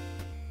ground.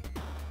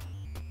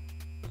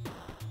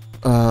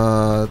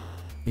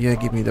 Yeah,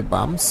 give me the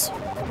bombs.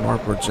 More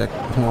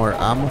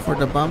ammo for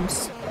the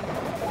bombs.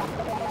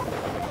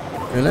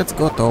 Okay, let's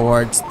go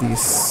towards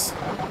this.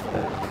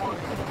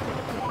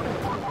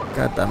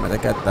 God damn it, I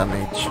got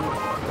damage.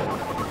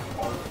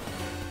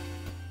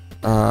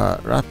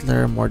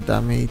 Rattler, more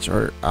damage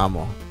or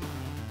ammo?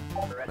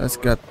 Let's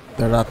get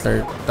the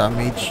Rattler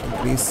damage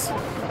increase.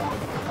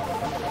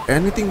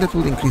 Anything that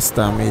will increase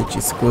damage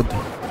is good.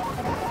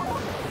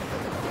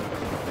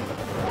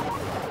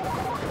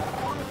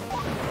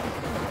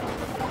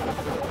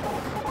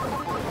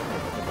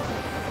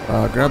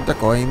 Grab the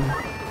coin.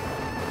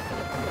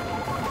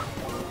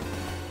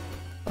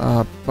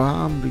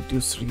 Bomb,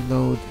 reduce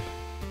reload.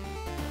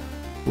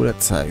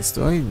 Bullet size.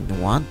 Do I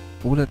want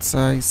bullet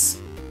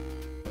size?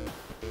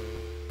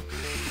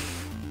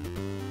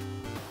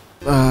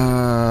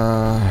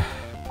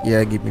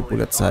 Yeah, give me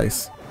bullet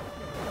size.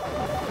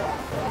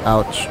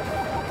 Ouch.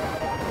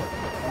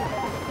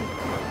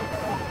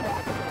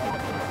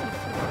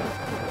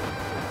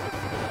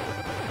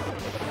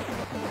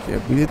 Okay,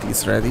 ability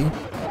is ready.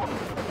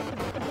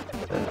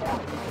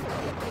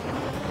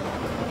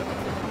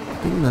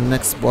 I think the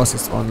next boss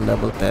is on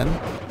level 10.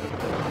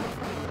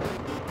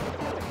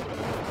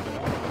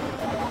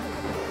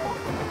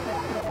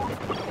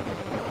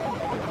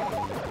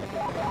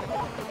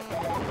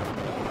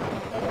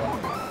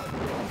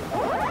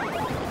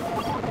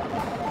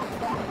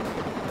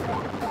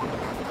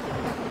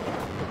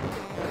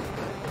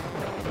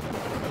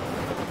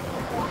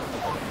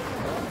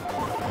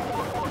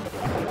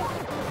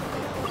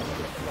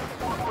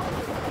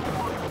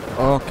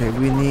 Okay,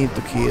 we need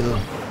to kill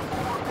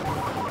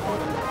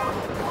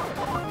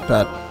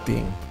that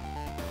thing.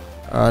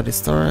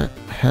 Restore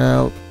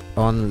health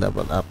on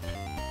level up.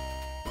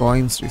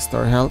 Coins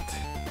restore health.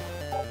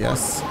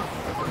 Yes.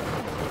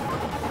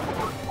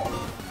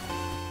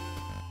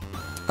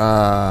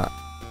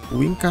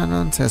 Wing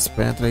cannon says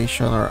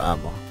penetration or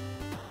ammo.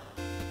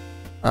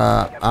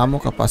 Ammo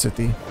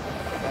capacity.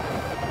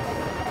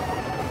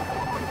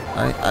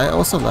 I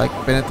also like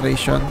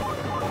penetration.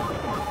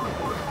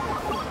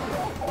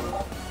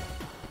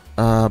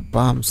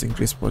 Bombs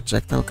increase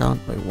projectile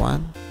count by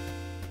 1.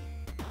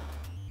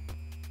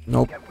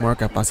 Nope, more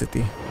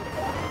capacity.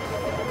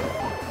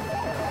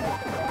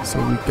 So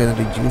we can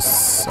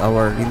reduce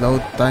our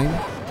reload time.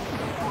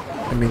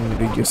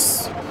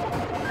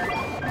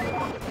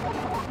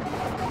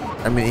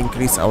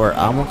 Increase our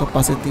ammo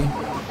capacity.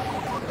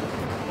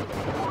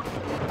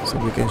 So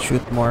we can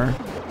shoot more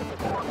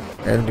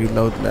and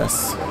reload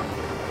less.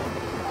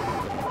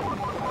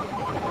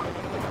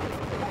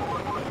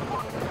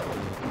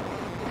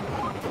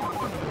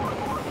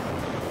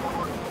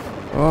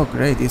 Oh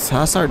great, it's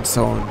hazard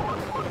zone.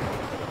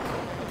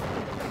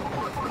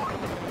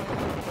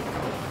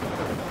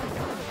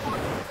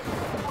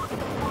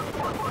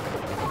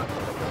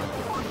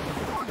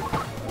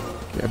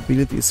 Okay,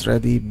 ability is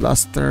ready.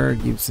 Blaster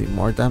gives him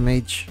more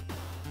damage.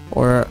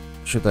 Or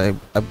should I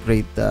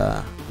upgrade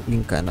the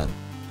wing cannon?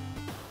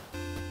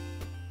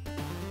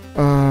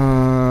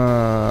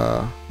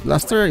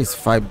 Blaster is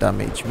 5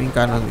 damage. Wing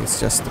cannon is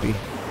just 3.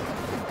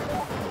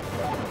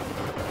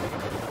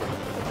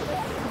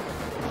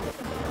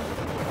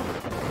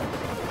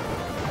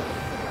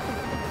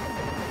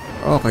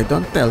 Okay,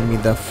 don't tell me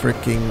the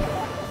freaking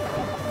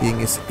thing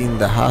is in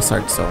the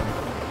hazard zone.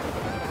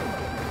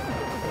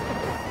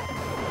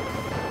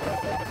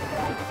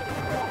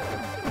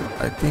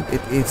 I think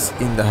it is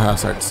in the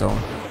hazard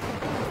zone.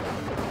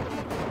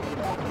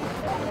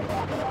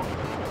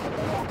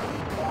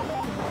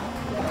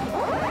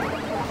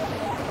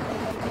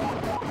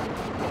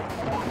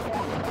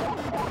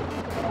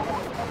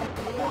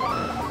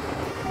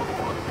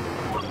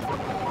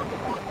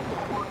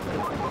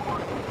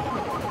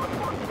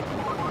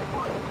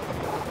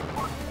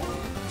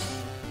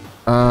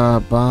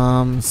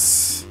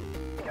 Bombs.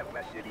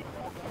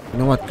 You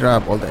know what?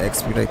 Grab all the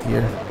XP right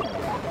here.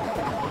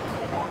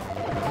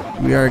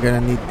 We are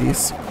gonna need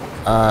this.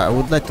 I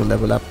would like to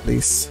level up,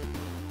 please.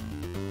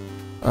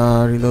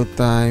 Reload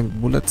time,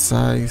 bullet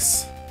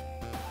size.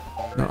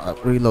 No,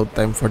 reload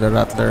time for the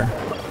Rattler.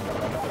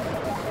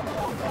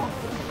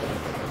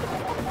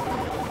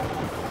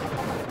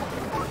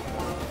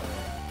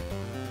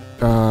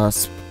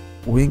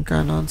 Wing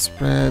cannon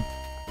spread.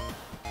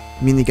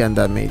 Minigun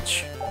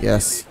damage.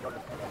 Yes.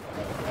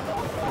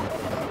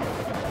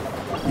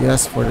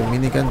 Yes, for the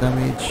minigun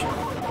damage.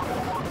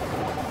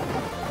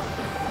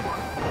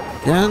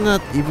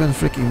 Cannot even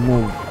freaking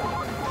move.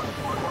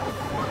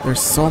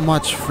 There's so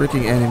much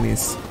freaking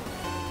enemies.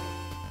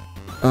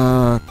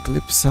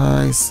 Clip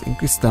size.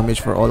 Increase damage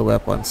for all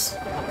weapons.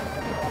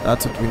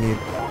 That's what we need.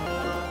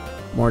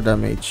 More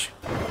damage.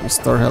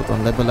 Restore health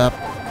on level up.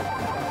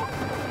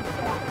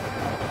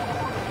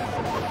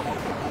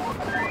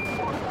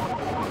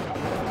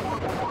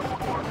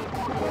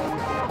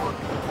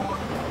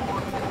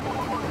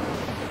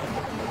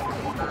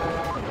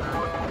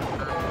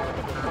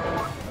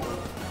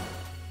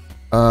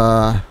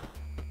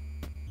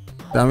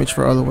 Damage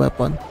for all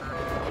weapon.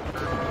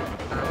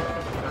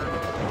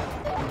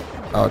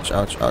 Ouch,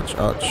 ouch, ouch,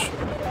 ouch.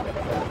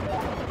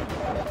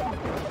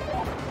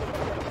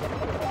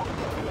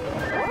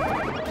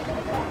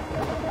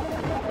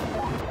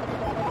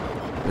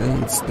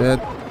 Okay, it's dead.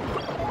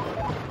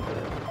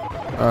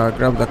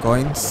 Grab the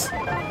coins.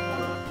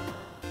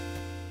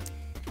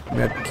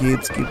 Med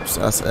kits gives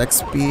us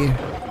XP.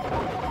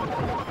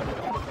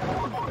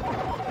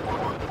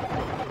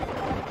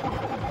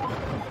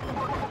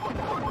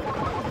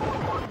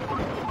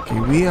 Okay,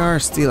 we are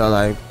still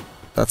alive.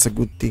 That's a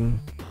good thing.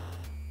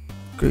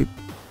 Great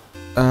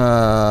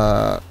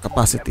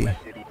capacity.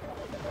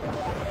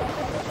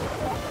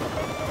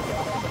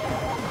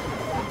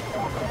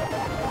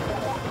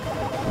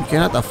 We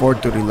cannot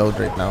afford to reload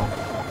right now.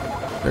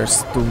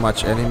 There's too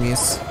much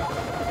enemies.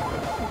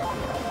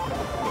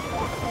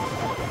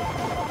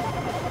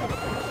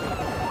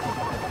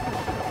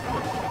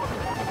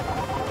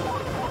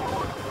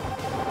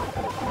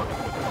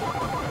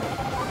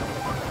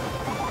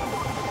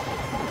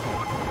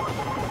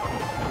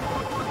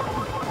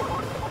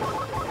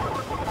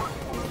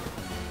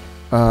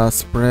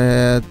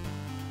 Spread.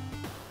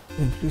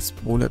 Increase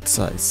bullet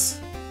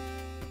size.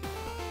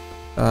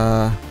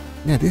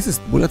 Yeah, this is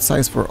bullet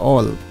size for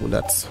all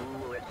bullets.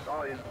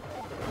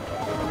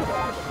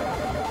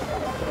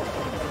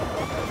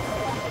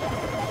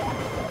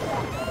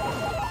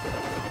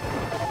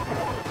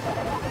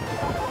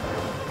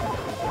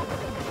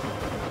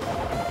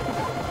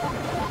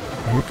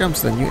 Here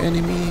comes the new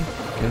enemy.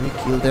 Can we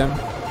kill them?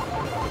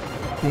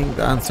 I think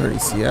the answer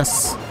is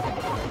yes.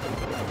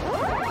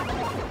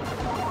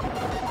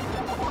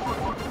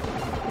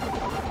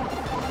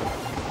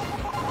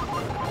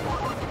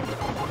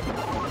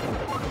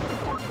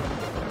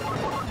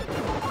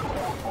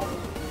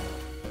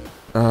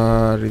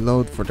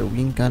 Reload for the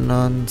wing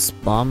cannons,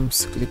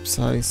 bombs, clip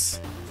size.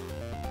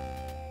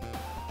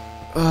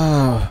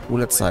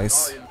 Bullet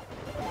size.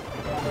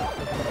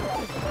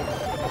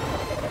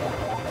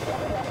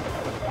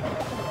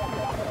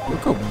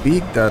 Look how big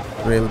that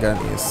railgun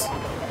is.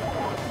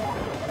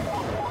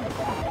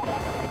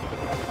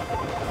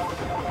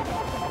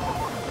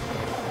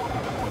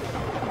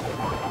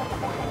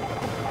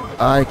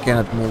 I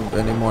cannot move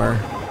anymore.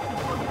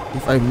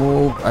 If I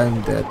move,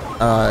 I'm dead.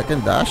 I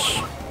can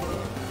dash.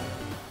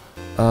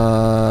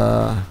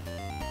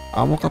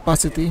 Ammo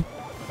capacity.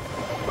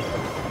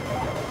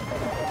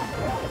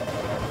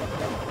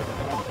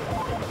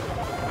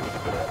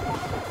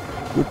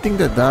 Good thing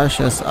the dash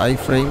has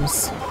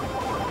iframes.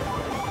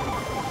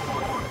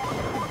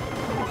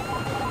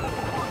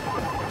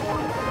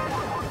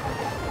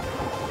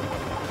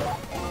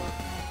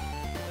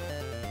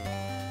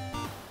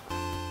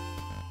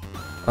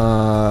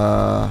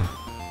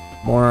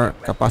 More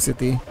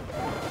capacity.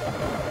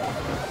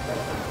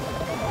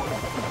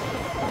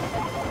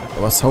 I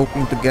was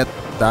hoping to get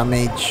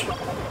damage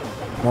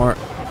more.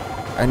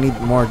 I need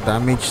more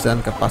damage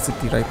than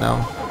capacity right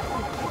now,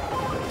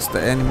 because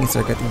the enemies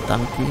are getting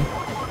tanky,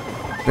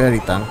 very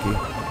tanky.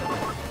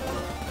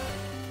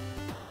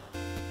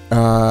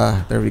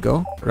 There we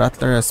go.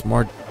 Rattler has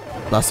more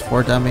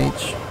 +4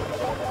 damage.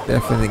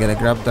 Definitely gonna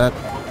grab that.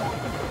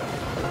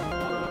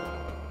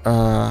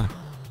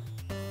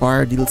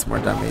 Fire deals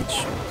more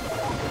damage.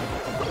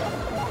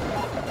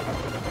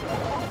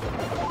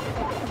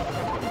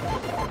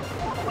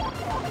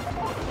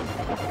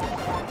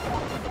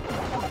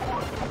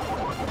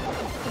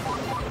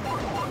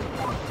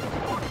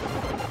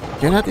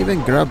 Cannot even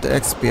grab the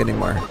XP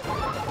anymore.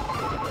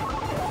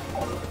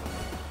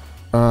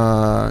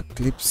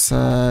 Clip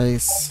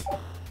size.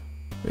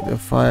 With the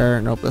fire.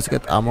 Nope, let's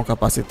get ammo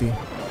capacity.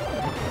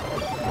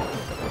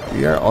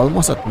 We are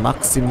almost at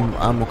maximum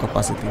ammo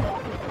capacity.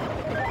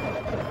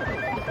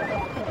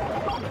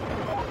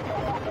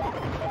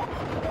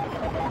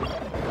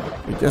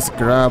 We just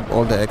grab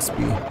all the XP.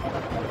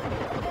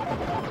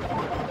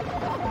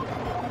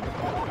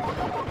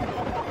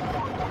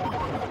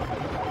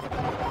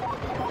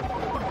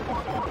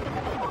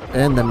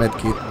 And the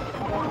medkit.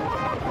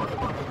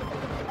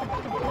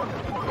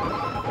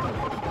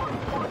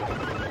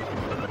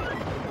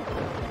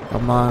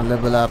 Come on,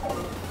 level up.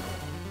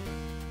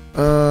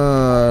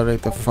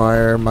 Rate of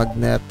fire,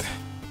 magnet.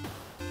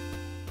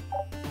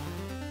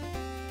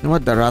 You know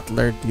what? The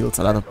Rattler deals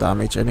a lot of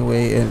damage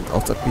anyway, and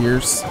also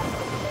pierce.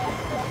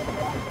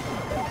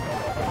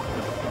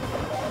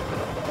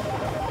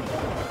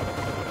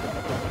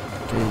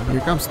 Okay,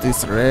 here comes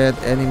this red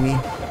enemy.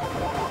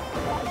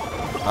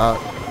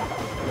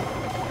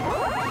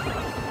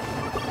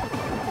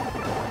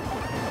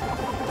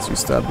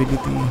 Use the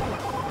ability.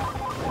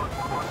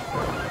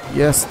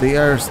 Yes, they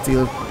are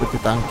still pretty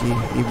tanky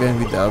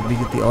even with the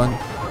ability on.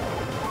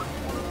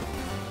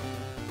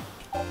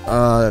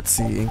 Let's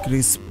see,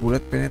 increase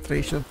bullet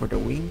penetration for the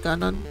wing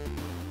cannon.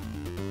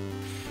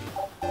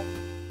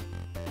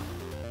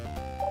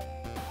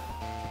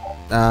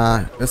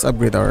 Let's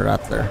upgrade our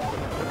Rattler.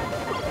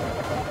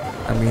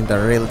 I mean the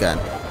railgun.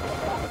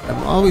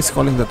 I'm always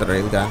calling that the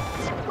railgun.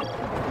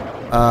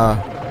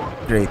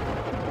 Great.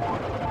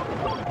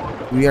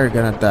 We are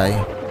gonna die.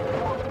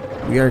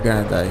 We are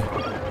gonna die.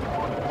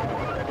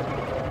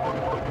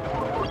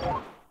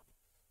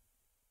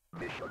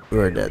 We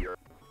are dead.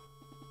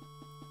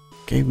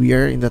 Okay, we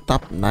are in the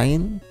top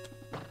 9.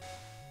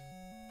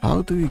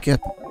 How do we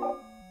get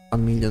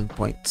 1,000,000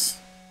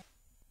 points?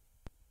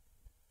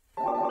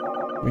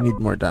 We need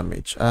more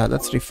damage.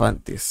 Let's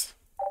refund this.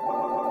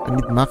 I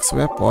need max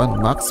weapon,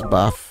 max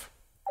buff.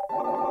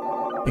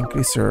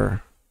 Increase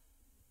your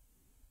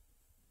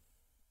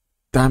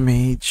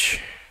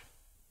damage.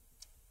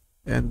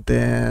 And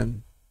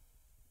then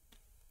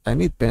I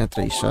need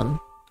penetration.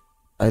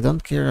 I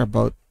don't care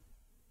about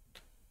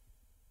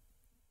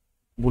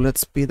bullet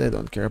speed. I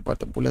don't care about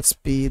the bullet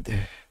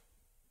speed.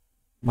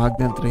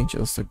 Magnet range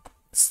is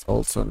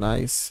also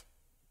nice.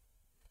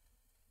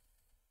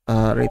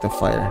 Rate of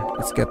fire.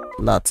 Let's get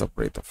lots of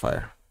rate of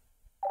fire.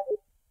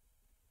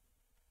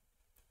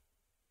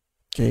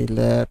 Okay,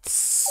 let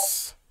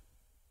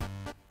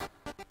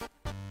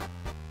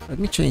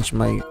me change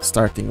my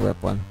starting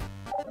weapon.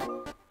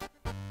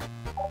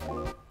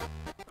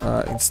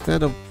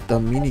 Instead of the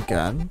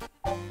minigun,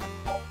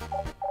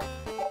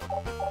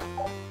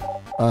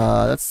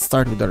 let's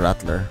start with the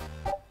rattler.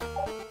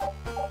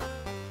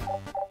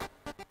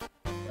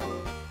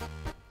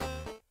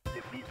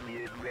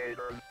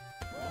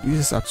 This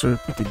is actually a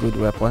pretty good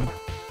weapon.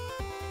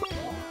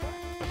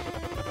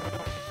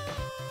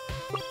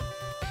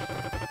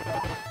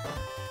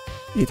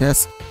 It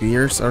has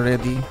spears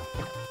already,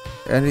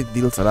 and it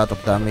deals a lot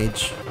of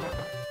damage.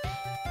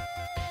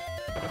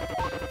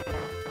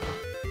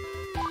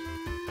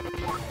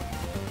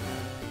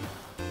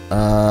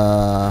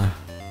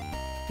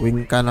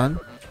 Wind cannon.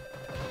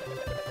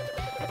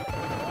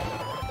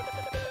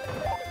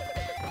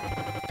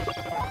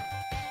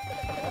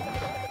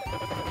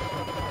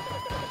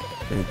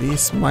 Okay,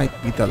 this might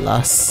be the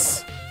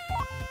last.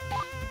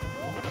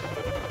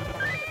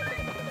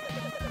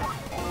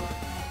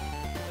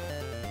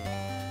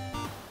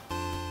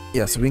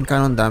 Yes, wind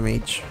cannon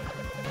damage.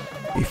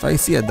 If I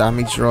see a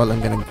damage roll,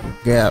 I'm gonna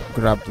grab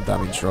the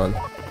damage roll.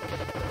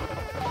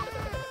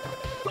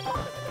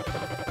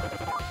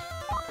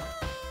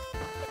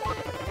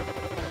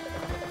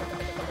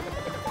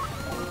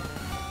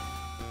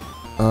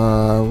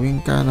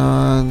 Wind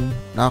cannon,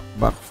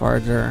 knockback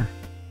farther.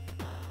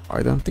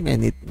 I don't think I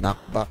need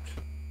knockback.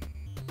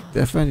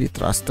 Definitely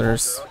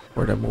thrusters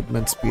for the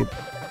movement speed.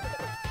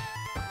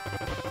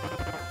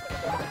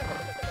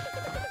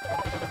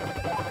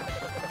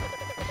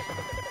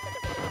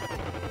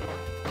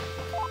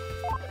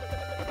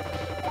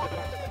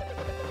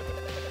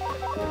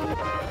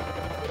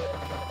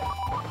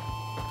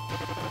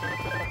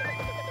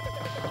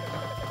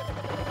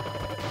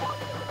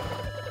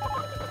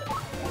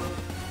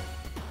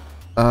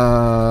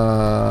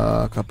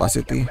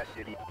 Capacity.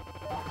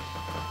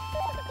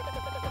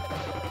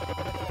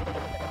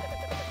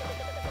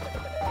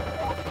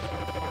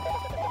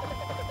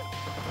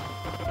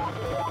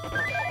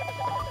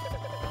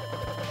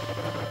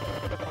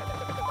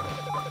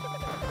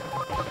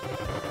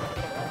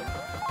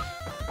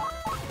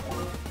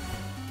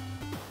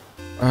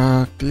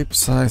 Clip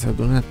size. I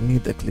do not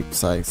need the clip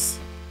size.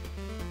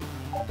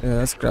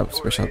 Yeah, let's grab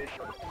special.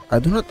 I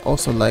do not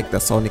also like the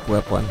sonic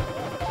weapon.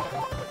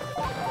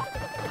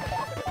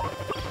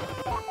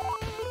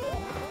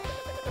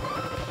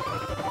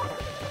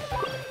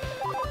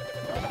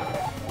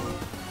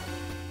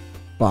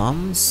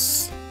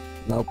 Bombs?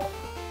 Nope.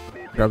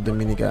 Grab the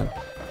minigun.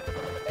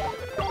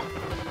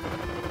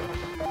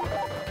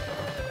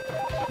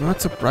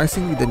 Not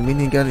surprisingly, the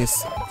minigun is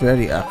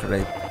very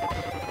accurate,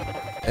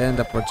 and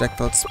the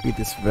projectile speed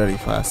is very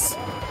fast.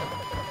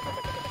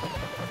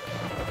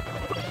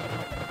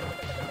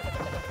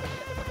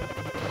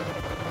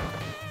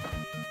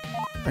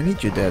 I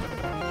need you dead.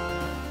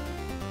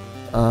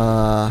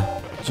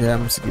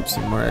 Gems gives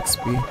you more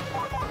XP.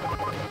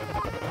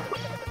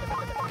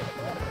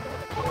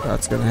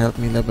 That's gonna help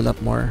me level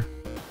up more.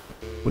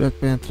 Bullet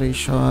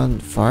penetration.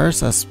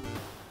 Fires as...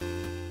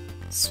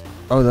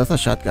 Oh, that's a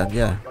shotgun.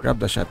 Yeah, grab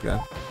the shotgun.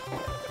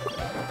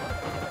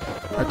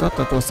 I thought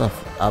that was an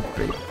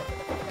upgrade.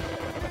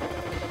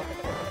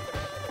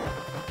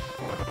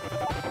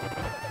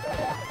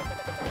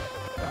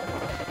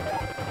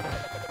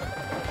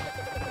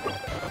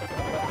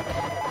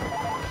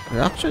 I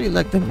actually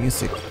like the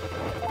music.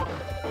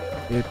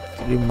 It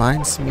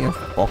reminds me of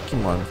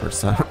Pokemon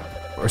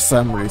for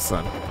some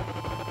reason.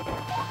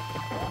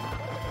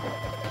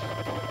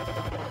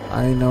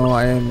 I know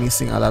I am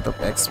missing a lot of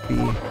XP,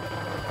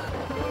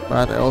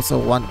 but I also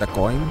want the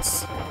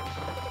coins.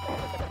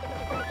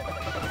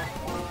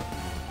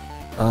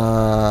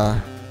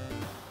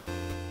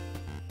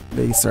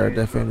 Laser,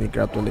 definitely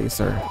grab the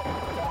laser.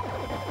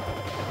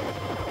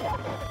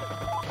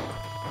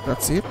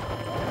 That's it.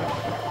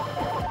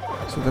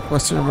 So the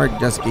question mark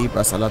just gave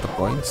us a lot of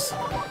coins.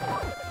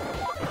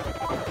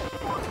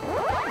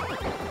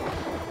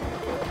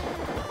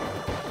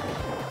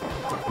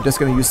 I'm just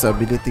gonna use the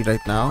ability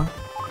right now.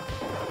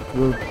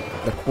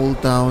 The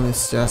cooldown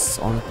is just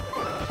on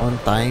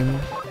time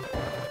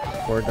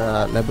for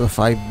the level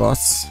 5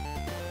 boss.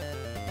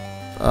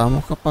 Ammo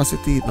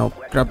capacity, no,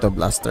 grab the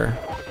blaster.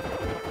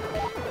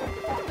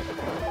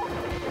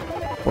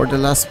 For the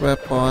last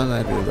weapon,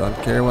 I really don't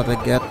care what I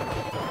get,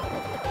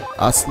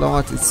 as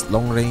long as it's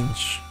long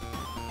range.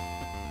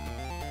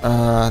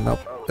 Nope,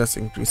 just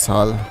increase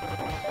hull.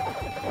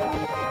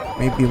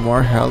 Maybe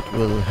more health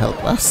will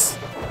help us.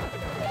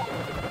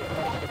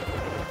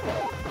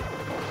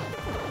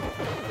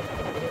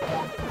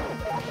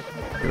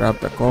 Grab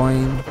the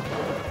coin.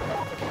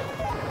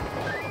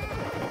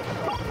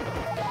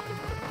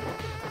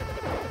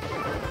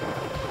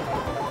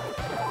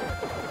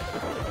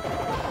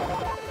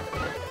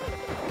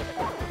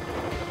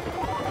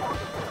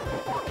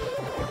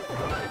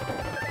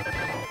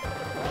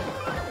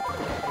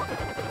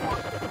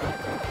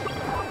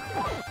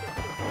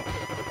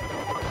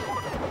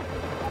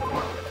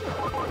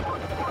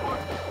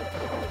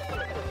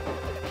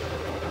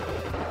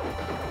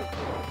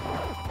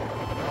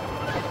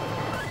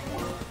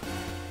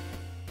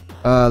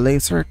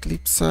 Laser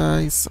clip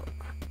size.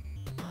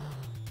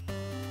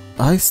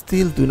 I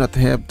still do not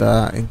have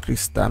the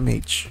increased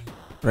damage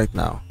right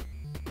now.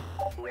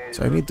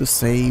 So I need to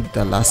save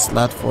the last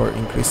slot for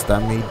increased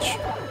damage.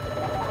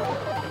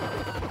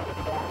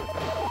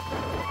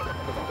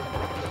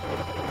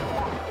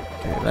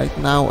 Okay, right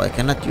now I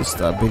cannot use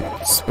the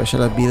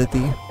special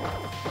ability.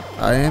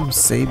 I am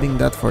saving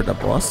that for the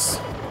boss.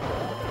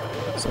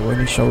 So when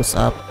he shows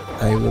up,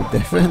 I will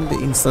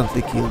definitely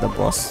instantly kill the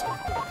boss.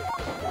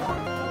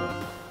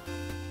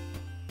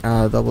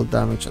 Double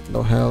damage at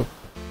low health.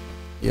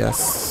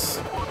 Yes.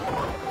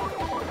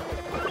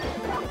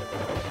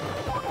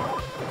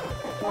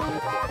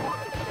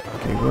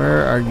 Okay,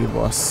 where are you,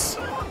 boss?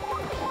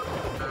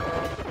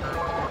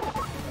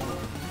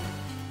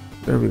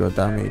 There we go,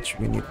 damage.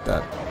 We need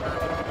that.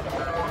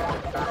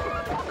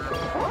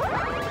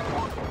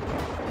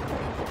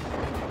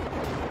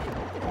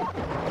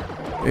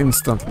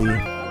 Instantly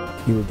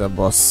kill the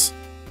boss.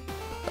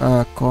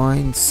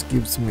 Coins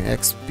gives me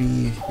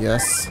XP.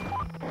 Yes.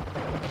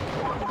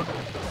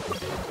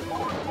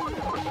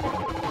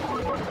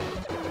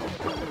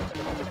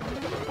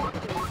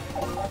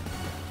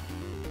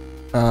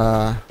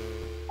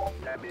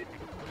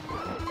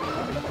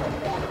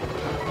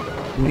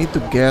 We need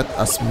to get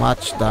as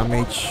much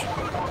damage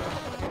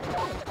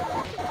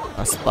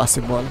as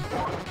possible.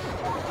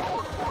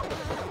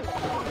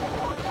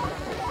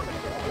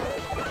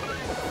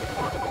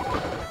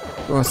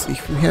 Because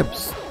if we have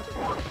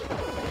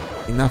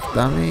enough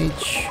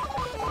damage,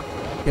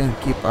 we can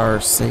keep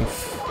ourselves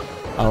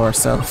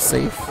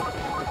safe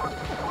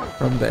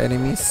from the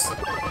enemies.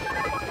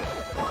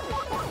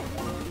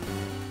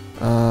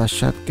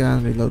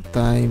 Shotgun, reload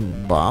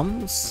time,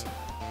 bombs.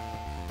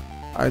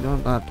 I do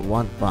not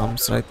want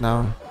bombs right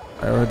now.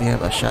 I already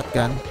have a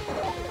shotgun.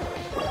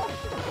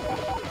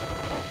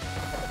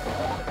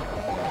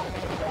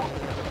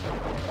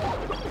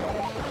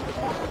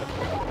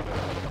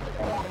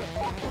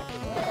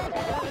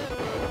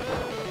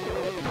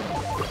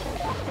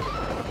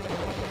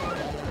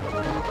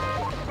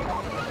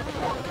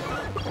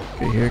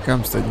 Okay, here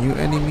comes the new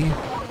enemy.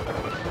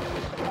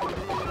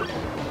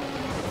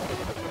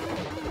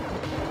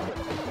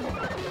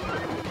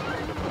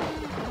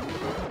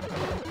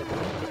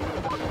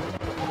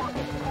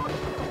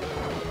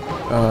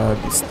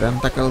 This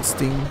tentacle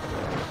sting.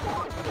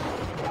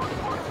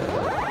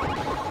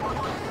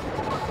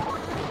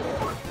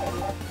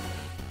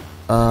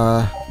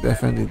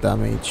 Definitely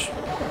damage.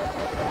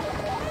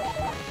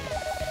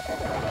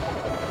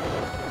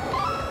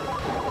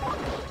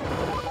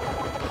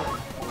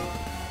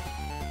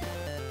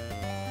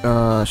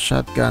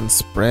 Shotgun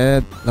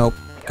spread. Nope.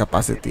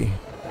 Capacity.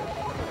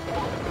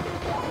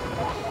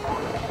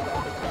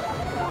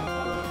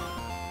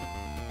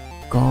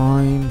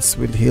 Coins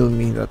will heal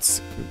me. That's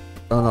good.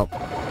 Oh no.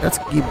 Let's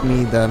give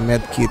me the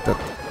med kit that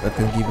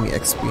can give me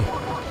XP.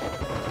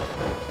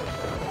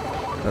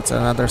 That's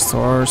another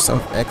source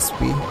of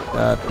XP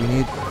that we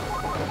need.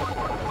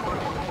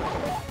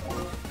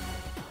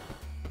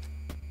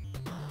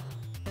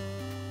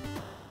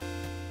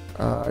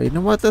 You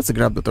know what? Let's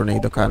grab the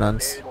tornado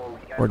cannons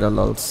for the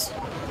lulz.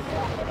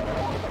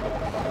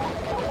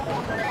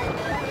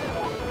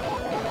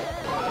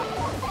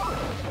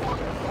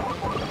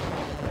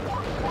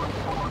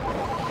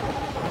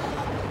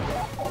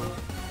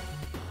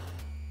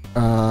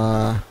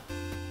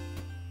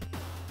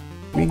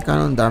 Wing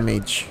cannon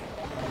damage.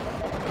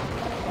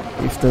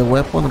 If the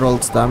weapon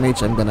rolls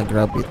damage, I'm gonna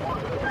grab it.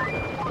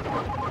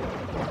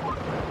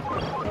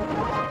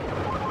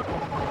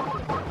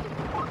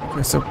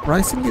 Okay,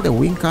 surprisingly, the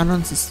wing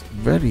cannons is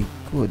very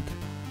good.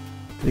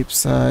 Clip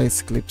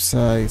size, clip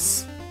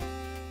size.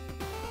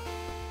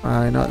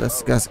 I know,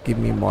 let's just give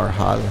me more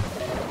hull.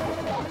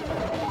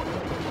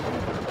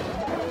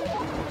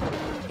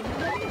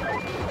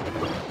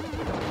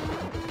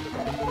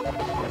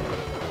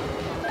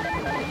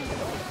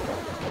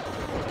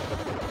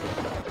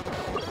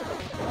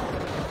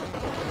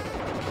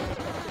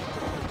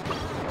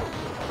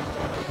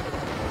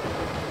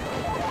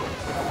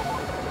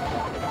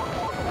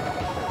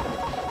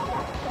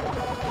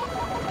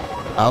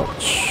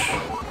 Ouch.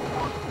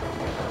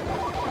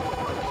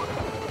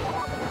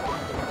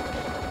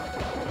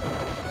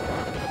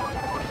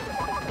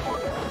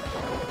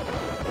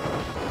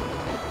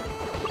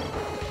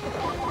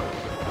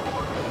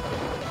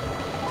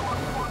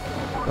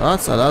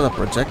 That's a lot of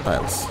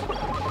projectiles.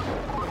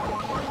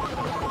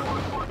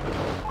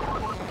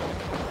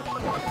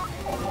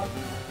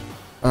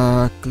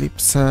 Clip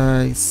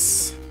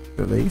size.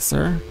 The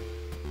laser.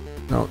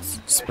 No,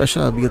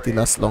 special ability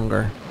lasts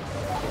longer.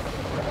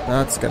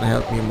 That's gonna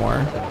help me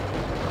more.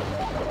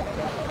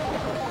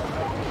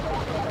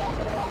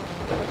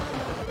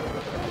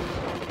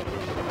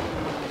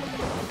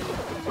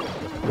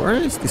 Where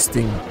is this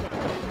thing?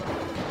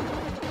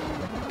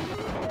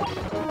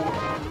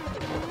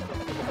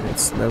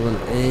 It's level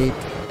 8.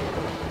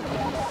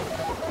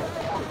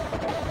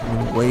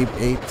 Wave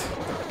 8.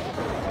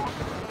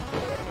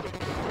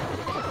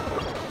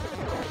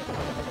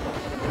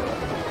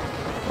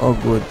 Oh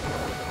good.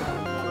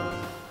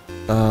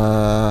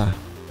 Uh,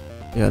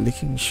 yeah,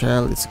 leaking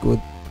shell is good.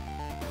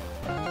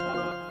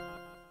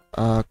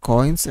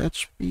 Coins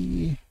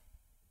HP.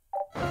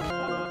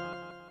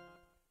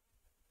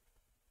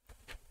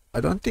 I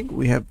don't think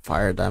we have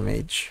fire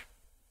damage.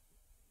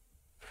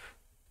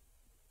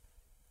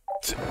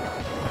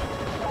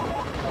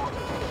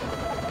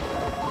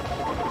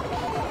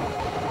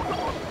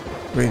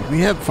 Wait,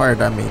 we have fire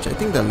damage. I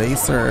think the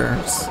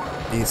lasers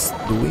is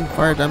doing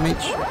fire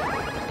damage.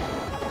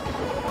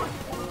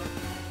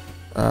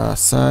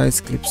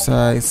 Size, clip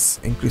size,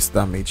 increased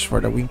damage for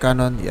the wing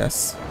cannon,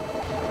 yes.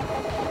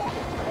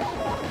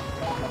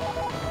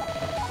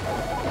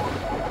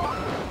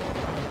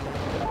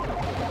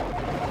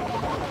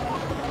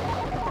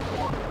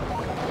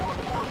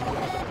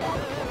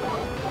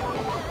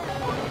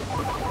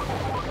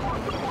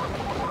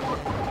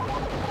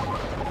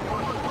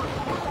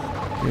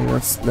 Okay,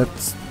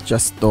 let's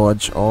just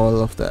dodge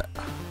all of the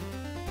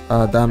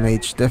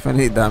damage.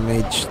 Definitely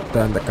damage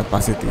than the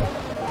capacity.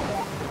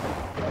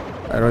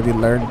 I already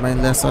learned my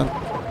lesson.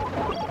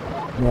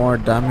 More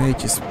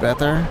damage is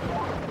better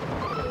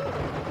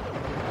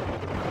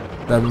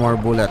than more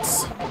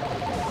bullets.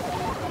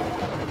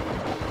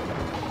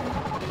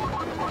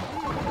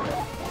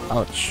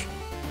 Ouch.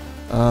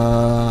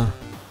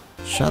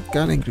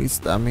 Shotgun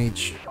increased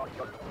damage.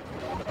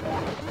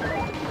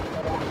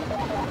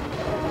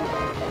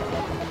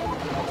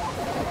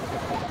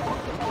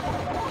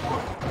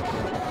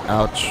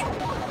 Ouch.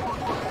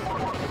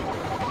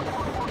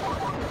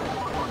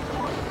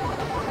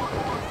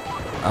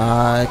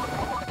 I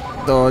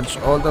dodge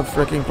all the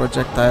freaking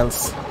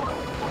projectiles.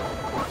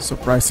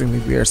 Surprisingly,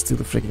 we are still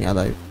freaking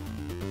alive.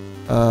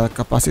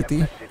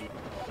 Capacity.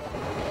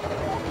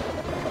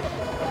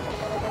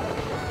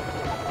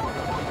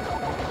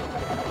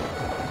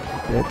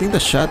 Yeah, I think the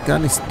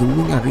shotgun is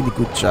doing a really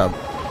good job.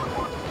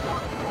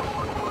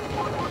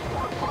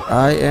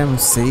 I am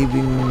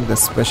saving the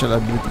special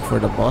ability for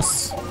the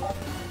boss.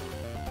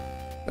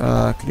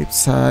 Clip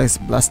size,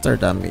 blaster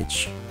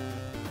damage.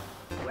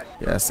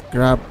 Yes,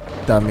 grab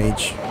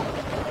damage.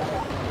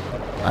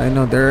 I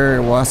know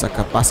there was a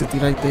capacity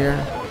right there,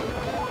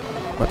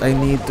 but I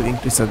need to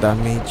increase the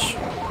damage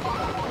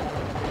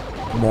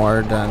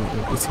more than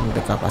increasing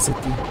the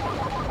capacity.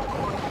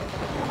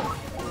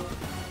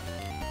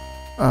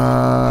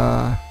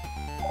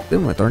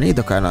 Then my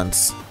tornado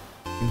cannons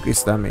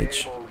increase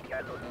damage.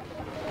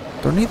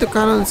 Tornado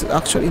cannons is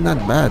actually not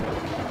bad.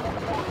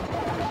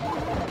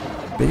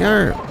 They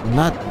are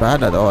not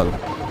bad at all.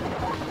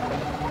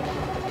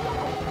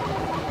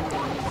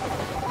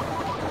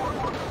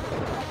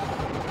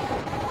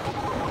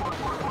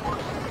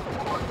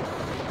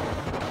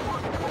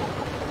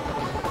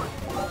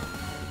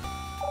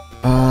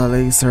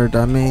 Laser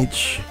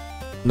damage.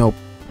 Nope.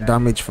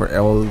 Damage for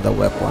all the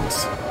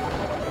weapons.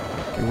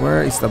 Okay,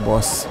 where is the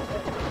boss?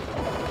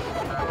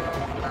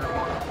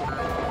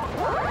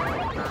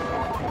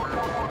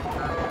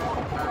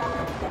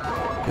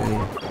 Okay,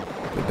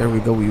 there we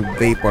go. We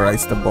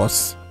vaporize the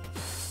boss.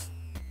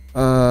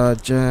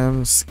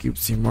 Gems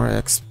gives you more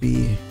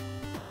XP.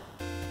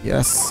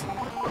 Yes.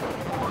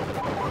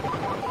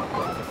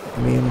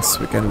 Means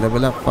we can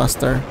level up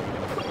faster.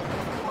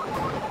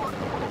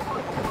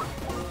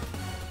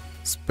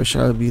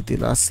 Special ability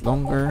lasts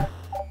longer.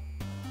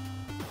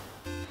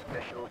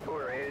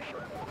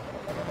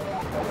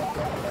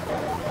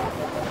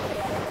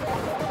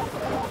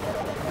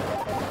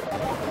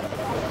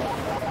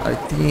 I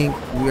think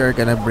we are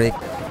gonna break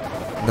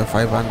the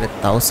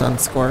 500,000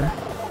 score.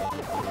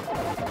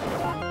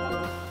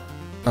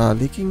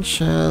 Leaking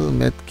shell,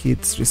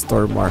 medkits,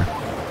 restore more.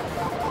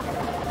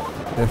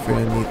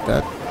 Definitely need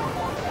that.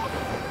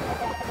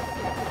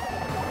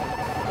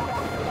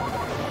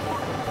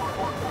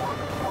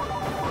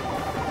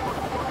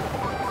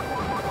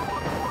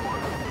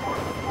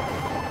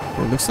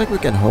 It looks like we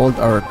can hold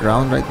our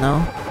ground right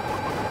now.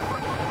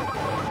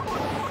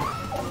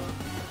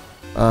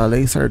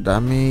 Laser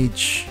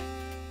damage.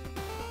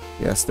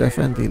 Yes,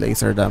 definitely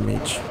laser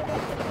damage.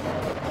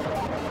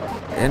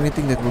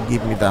 Anything that will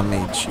give me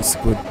damage is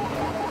good.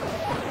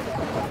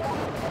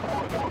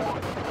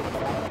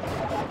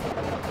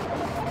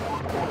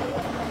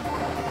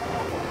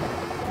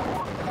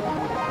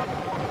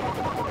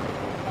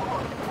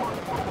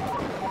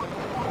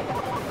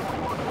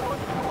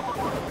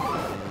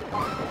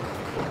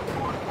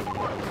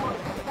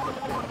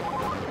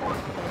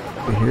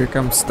 Okay, here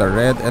comes the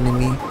red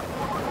enemy.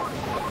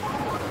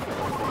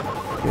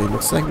 Okay,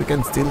 looks like we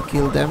can still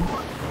kill them.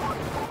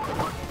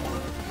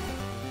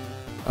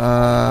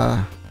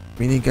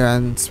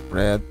 Minigun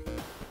spread.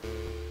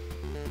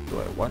 Do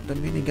I want the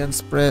minigun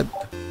spread?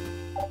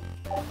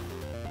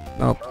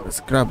 Nope, let's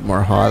grab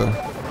more hull.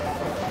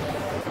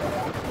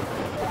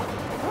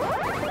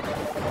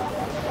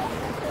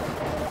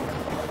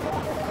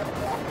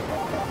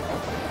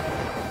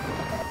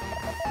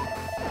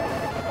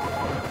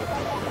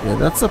 Yeah,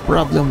 that's a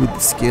problem with the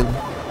skill.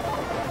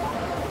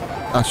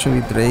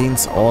 Actually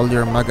drains all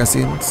your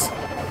magazines.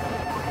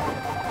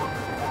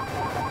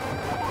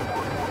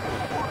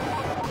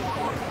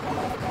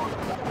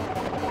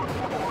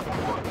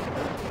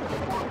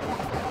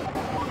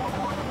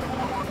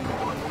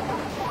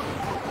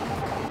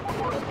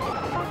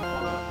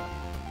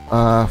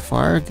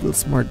 Fire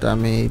deals more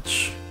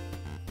damage.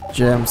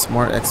 Gems,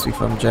 more XP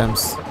from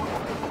gems.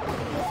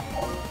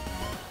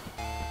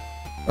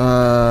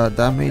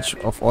 Damage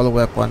of all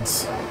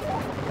weapons.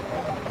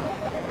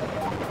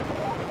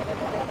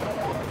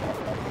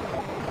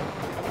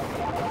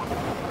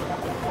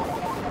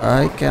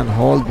 I can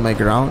hold my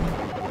ground.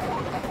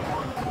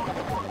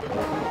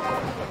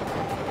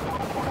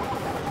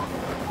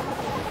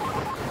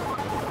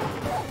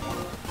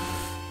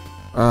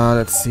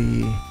 Let's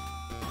see.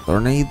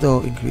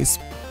 Tornado, increase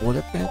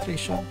bullet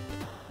penetration.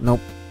 Nope.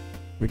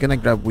 We're gonna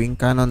grab wing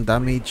cannon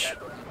damage.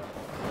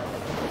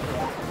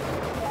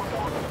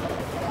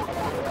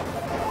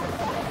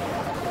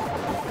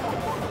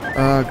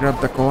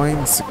 Grab the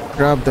coins,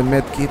 grab the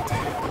medkit.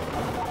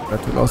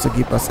 That will also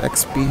give us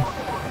XP.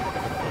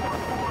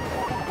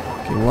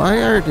 Okay,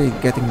 why are they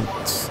getting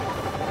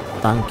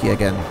tanky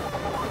again?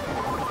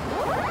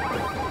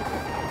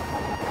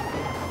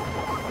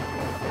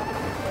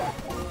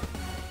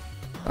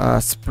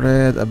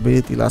 Spread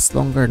ability lasts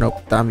longer.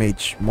 Nope,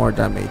 damage, more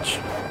damage.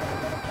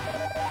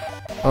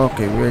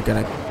 Okay, we're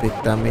gonna take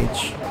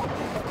damage.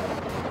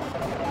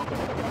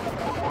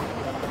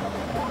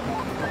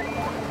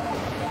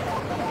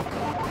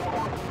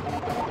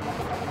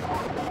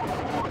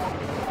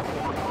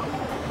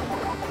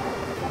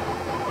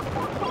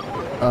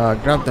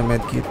 Grab the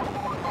medkit.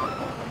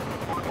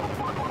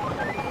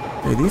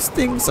 Okay, these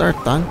things are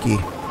tanky.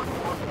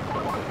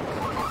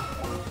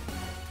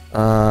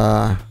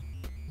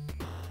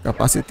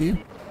 Capacity.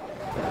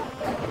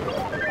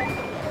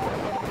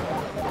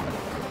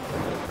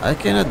 I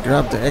cannot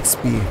grab the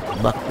XP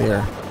back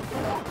there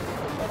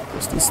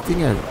because this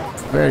thing are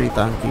very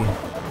tanky.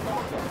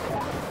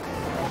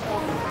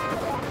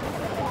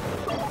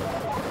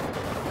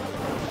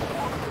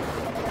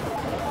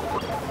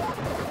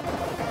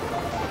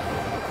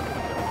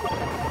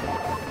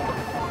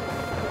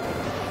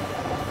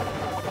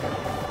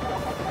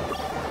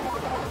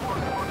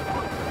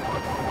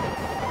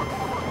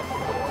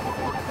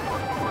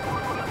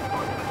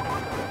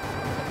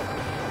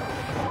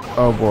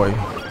 Oh boy,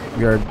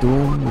 we are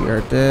doomed, we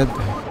are dead.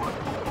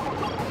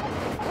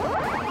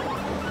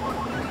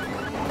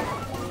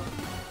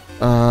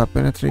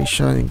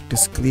 Penetration,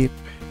 increase clip,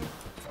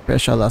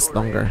 special lasts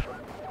longer.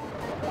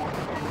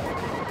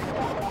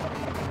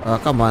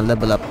 Come on,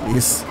 level up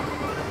please.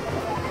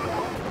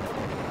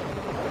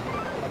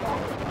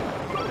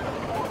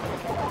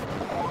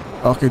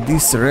 Okay,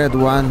 these red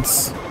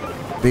ones,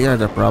 they are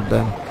the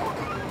problem.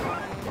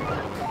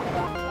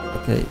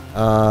 Okay,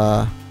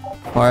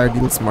 fire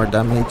deals more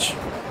damage.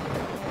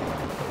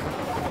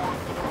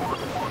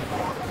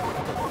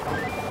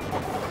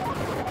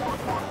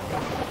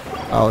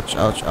 Ouch,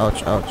 ouch,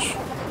 ouch, ouch.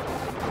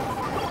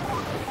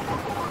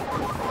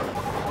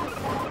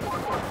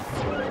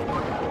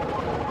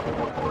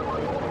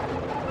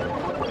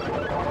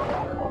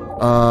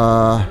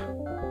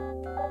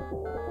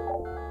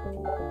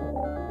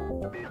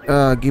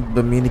 Give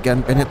the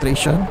minigun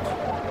penetration.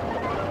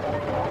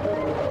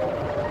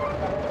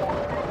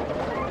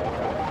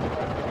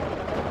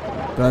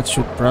 That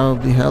should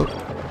probably help.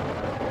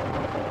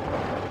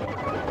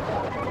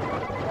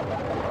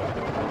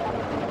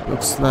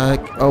 Looks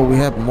like, oh, we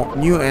have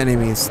new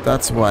enemies.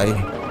 That's why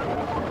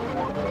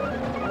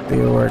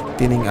they were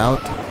thinning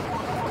out.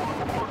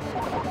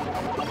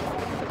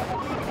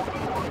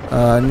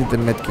 I need the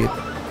medkit.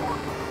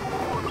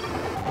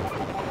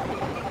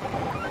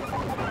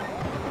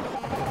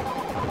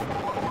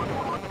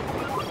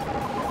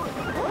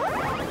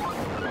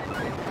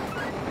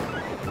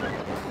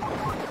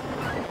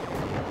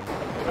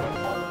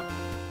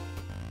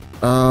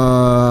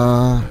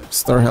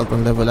 Store health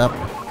and level up.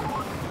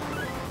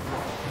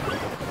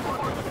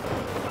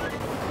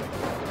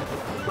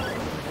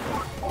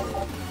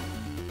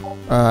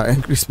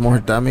 Increase more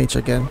damage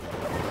again.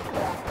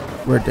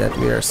 We're dead.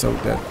 We are so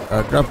dead.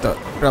 Grab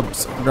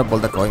all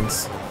the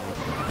coins.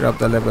 Grab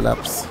the level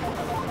ups.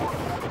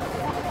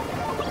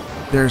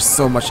 There's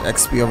so much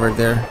XP over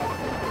there.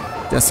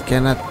 Just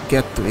cannot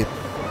get to it.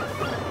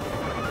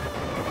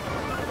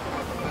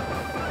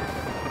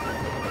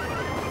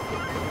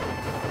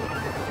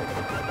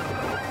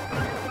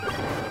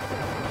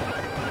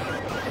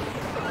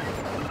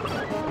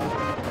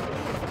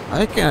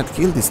 I cannot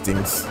kill these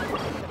things.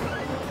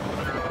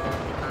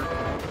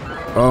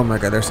 Oh my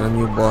god, there's a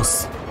new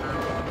boss.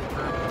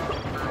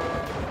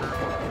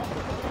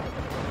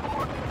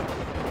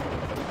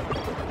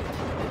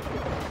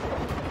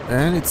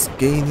 And it's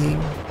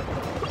gaining.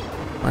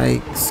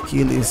 My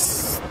skill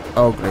is...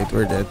 Oh great,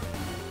 we're dead.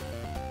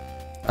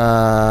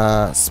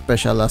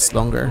 Special lasts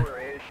longer.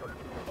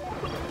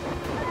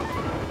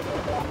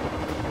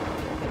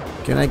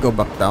 Can I go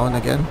back down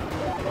again?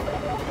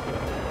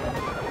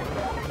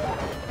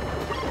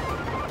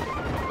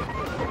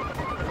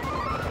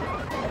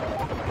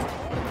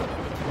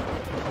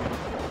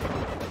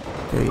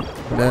 Okay,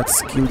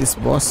 let's kill this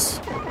boss.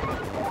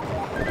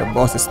 The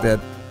boss is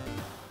dead.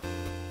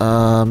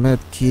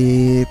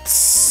 Medkits.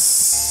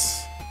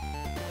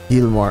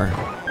 Heal more.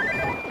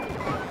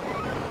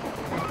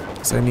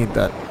 So I need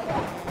that.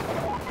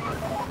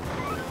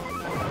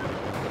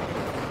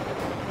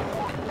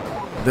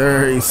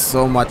 There is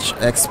so much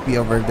XP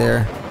over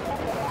there.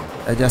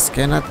 I just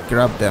cannot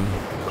grab them.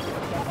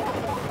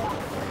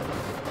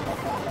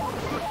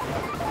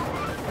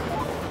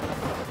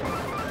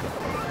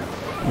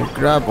 You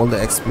grab all the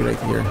XP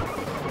right here.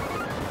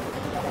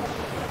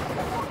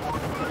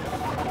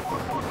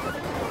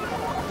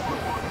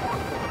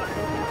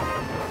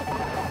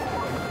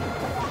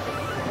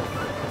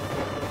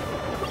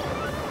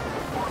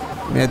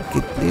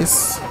 Medkit,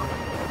 please.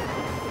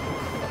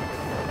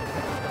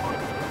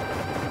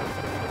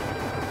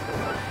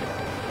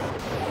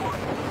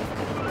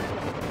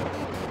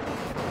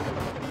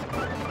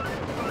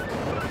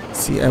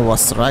 See, I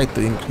was right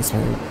to increase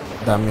my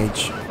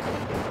damage.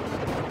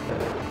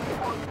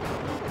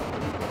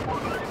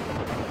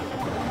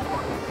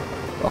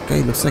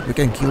 Okay, looks like we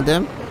can kill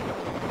them.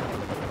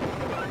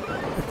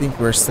 I think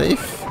we're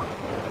safe.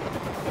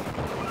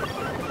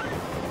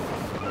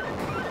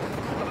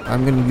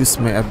 I'm gonna use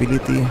my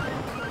ability.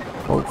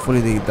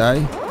 Hopefully they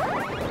die.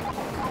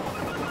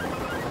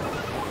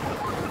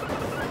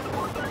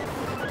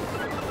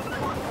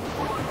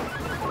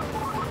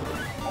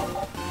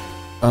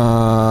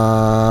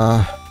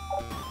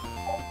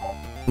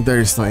 There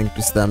is no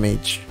increased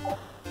damage.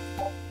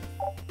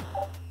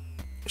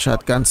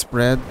 Shotgun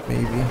spread,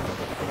 maybe.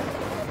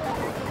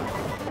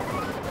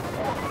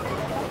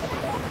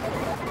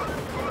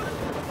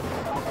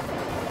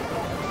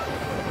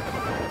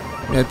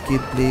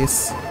 Medkit,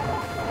 please.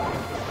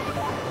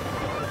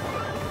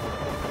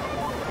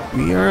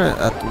 We are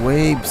at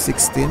wave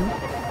 16.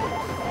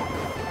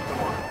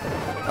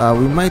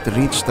 We might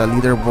reach the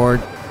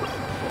leaderboard,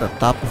 the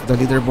top of the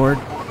leaderboard.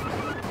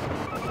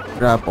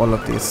 Grab all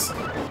of this.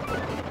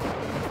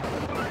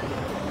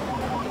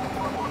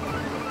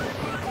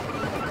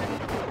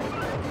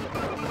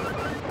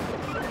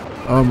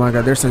 Oh my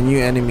god, there's a new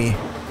enemy.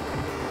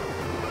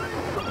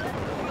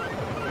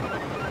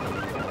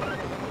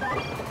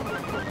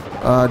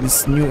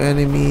 This new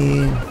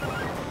enemy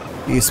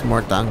is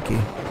more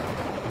tanky.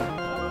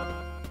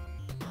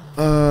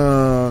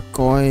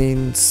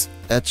 Coins,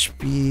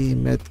 HP,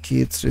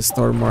 medkits,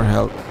 restore more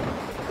health.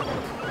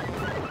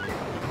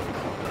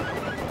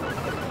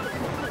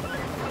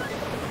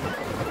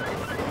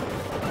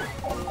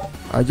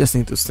 I just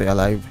need to stay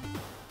alive.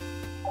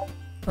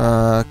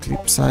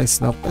 Clip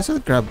size, nope. Let's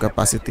just grab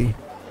capacity.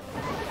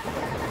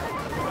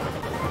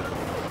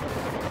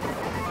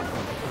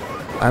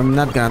 I'm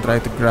not gonna try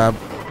to grab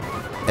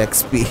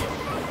XP.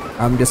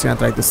 I'm just gonna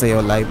try to stay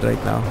alive right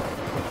now.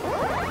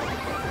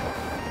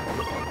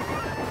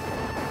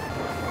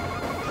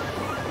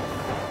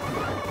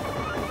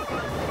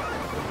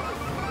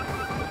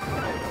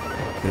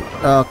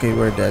 Okay,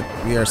 we're dead.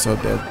 We are so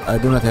dead. I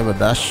do not have a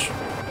dash.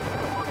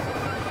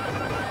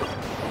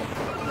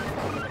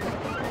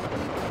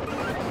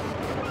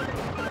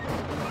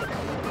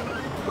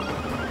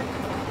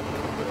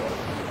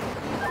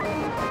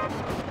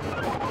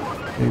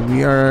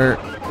 We are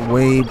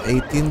wave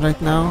 18 right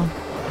now.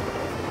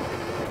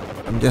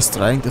 I'm just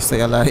trying to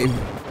stay alive.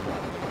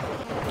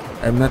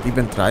 I'm not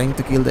even trying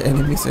to kill the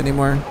enemies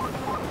anymore.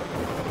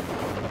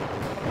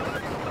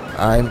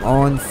 I'm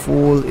on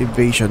full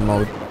evasion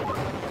mode.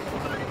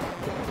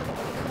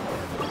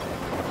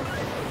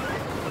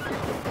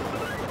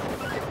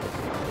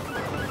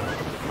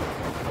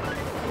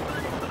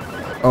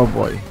 Oh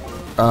boy.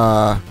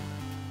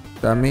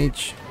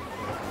 Damage.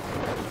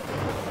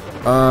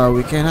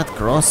 We cannot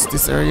cross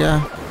this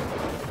area.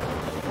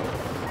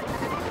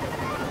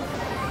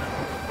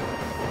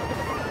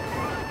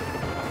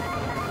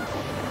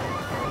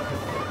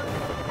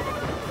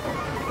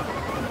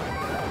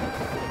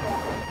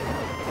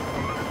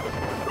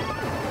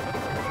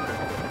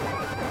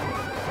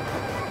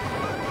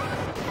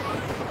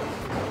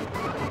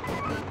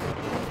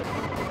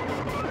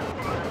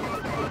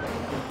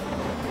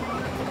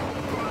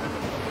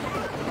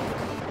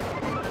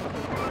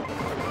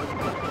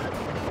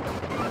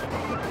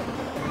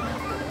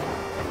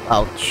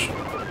 Ouch.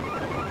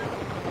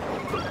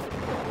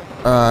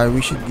 I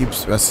wish it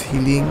gives us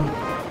healing.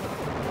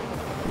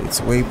 It's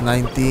wave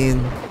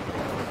 19.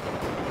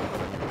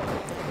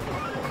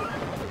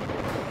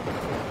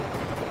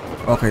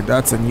 Okay,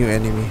 that's a new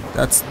enemy.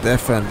 That's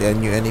definitely a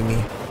new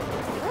enemy.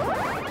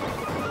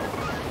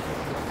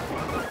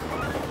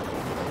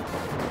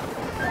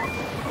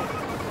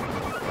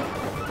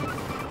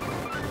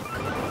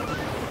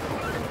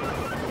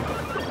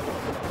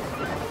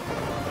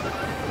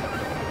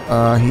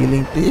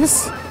 Healing,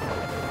 please.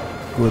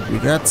 Good, we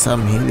got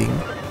some healing.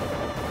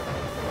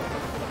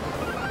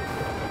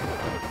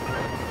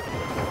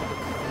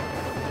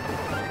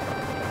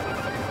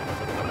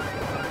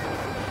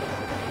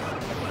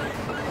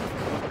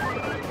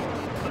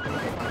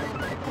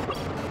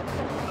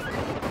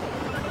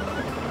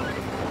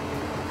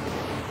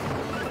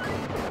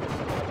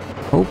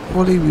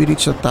 Hopefully we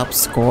reach the top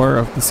score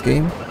of this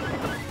game.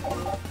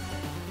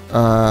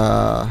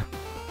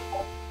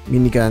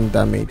 Minigun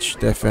damage,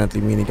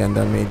 definitely minigun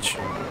damage.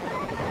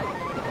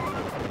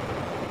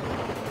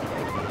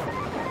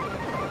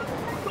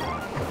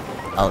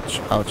 Ouch,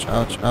 ouch,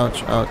 ouch,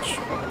 ouch, ouch.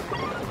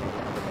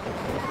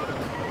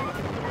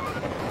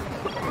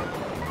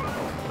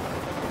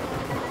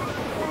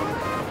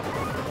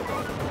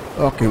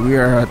 Okay, we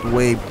are at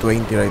wave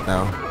 20 right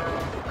now.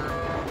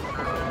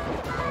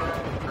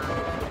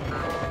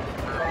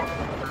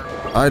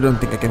 I don't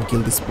think I can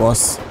kill this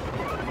boss.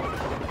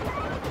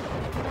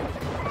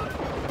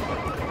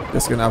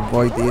 Just gonna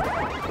avoid it.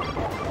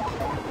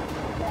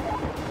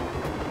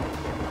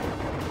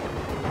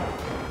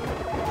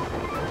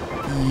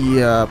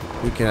 Yeah,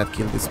 we cannot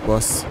kill this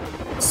boss.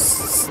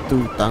 It's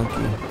too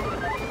tanky.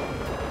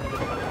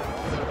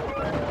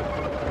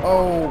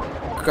 Oh,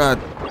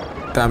 god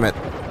damn it.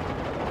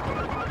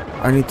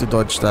 I need to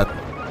dodge that.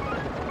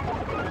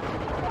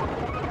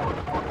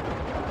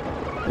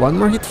 One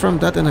more hit from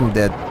that and I'm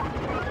dead.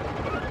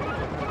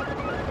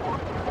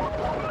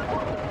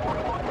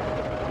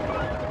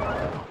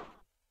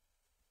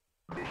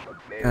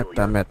 God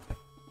damn it.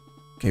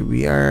 Okay,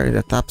 we are in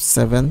the top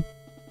 7.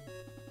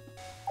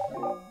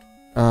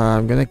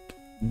 I'm gonna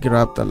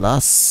grab the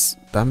last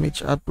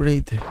damage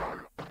upgrade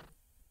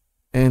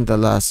and the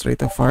last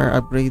rate of fire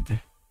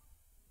upgrade.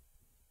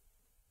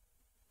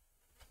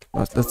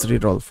 Let's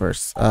reroll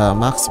first.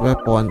 Max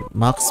weapon,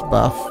 max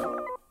buff,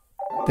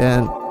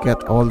 then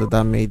get all the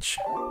damage.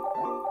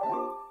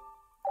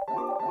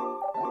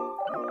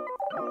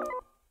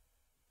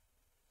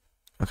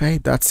 Okay,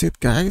 that's it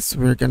guys.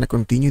 We're gonna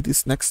continue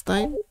this next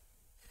time.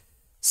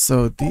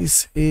 So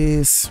this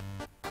is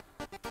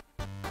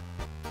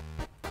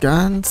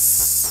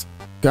GunSuit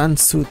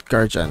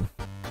Guardian.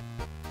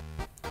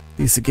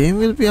 This game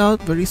will be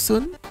out very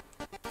soon.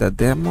 The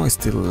demo is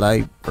still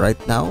live right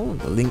now.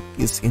 The link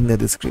is in the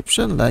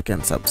description. Like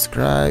and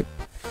subscribe.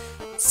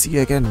 See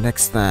you again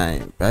next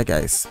time. Bye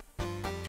guys.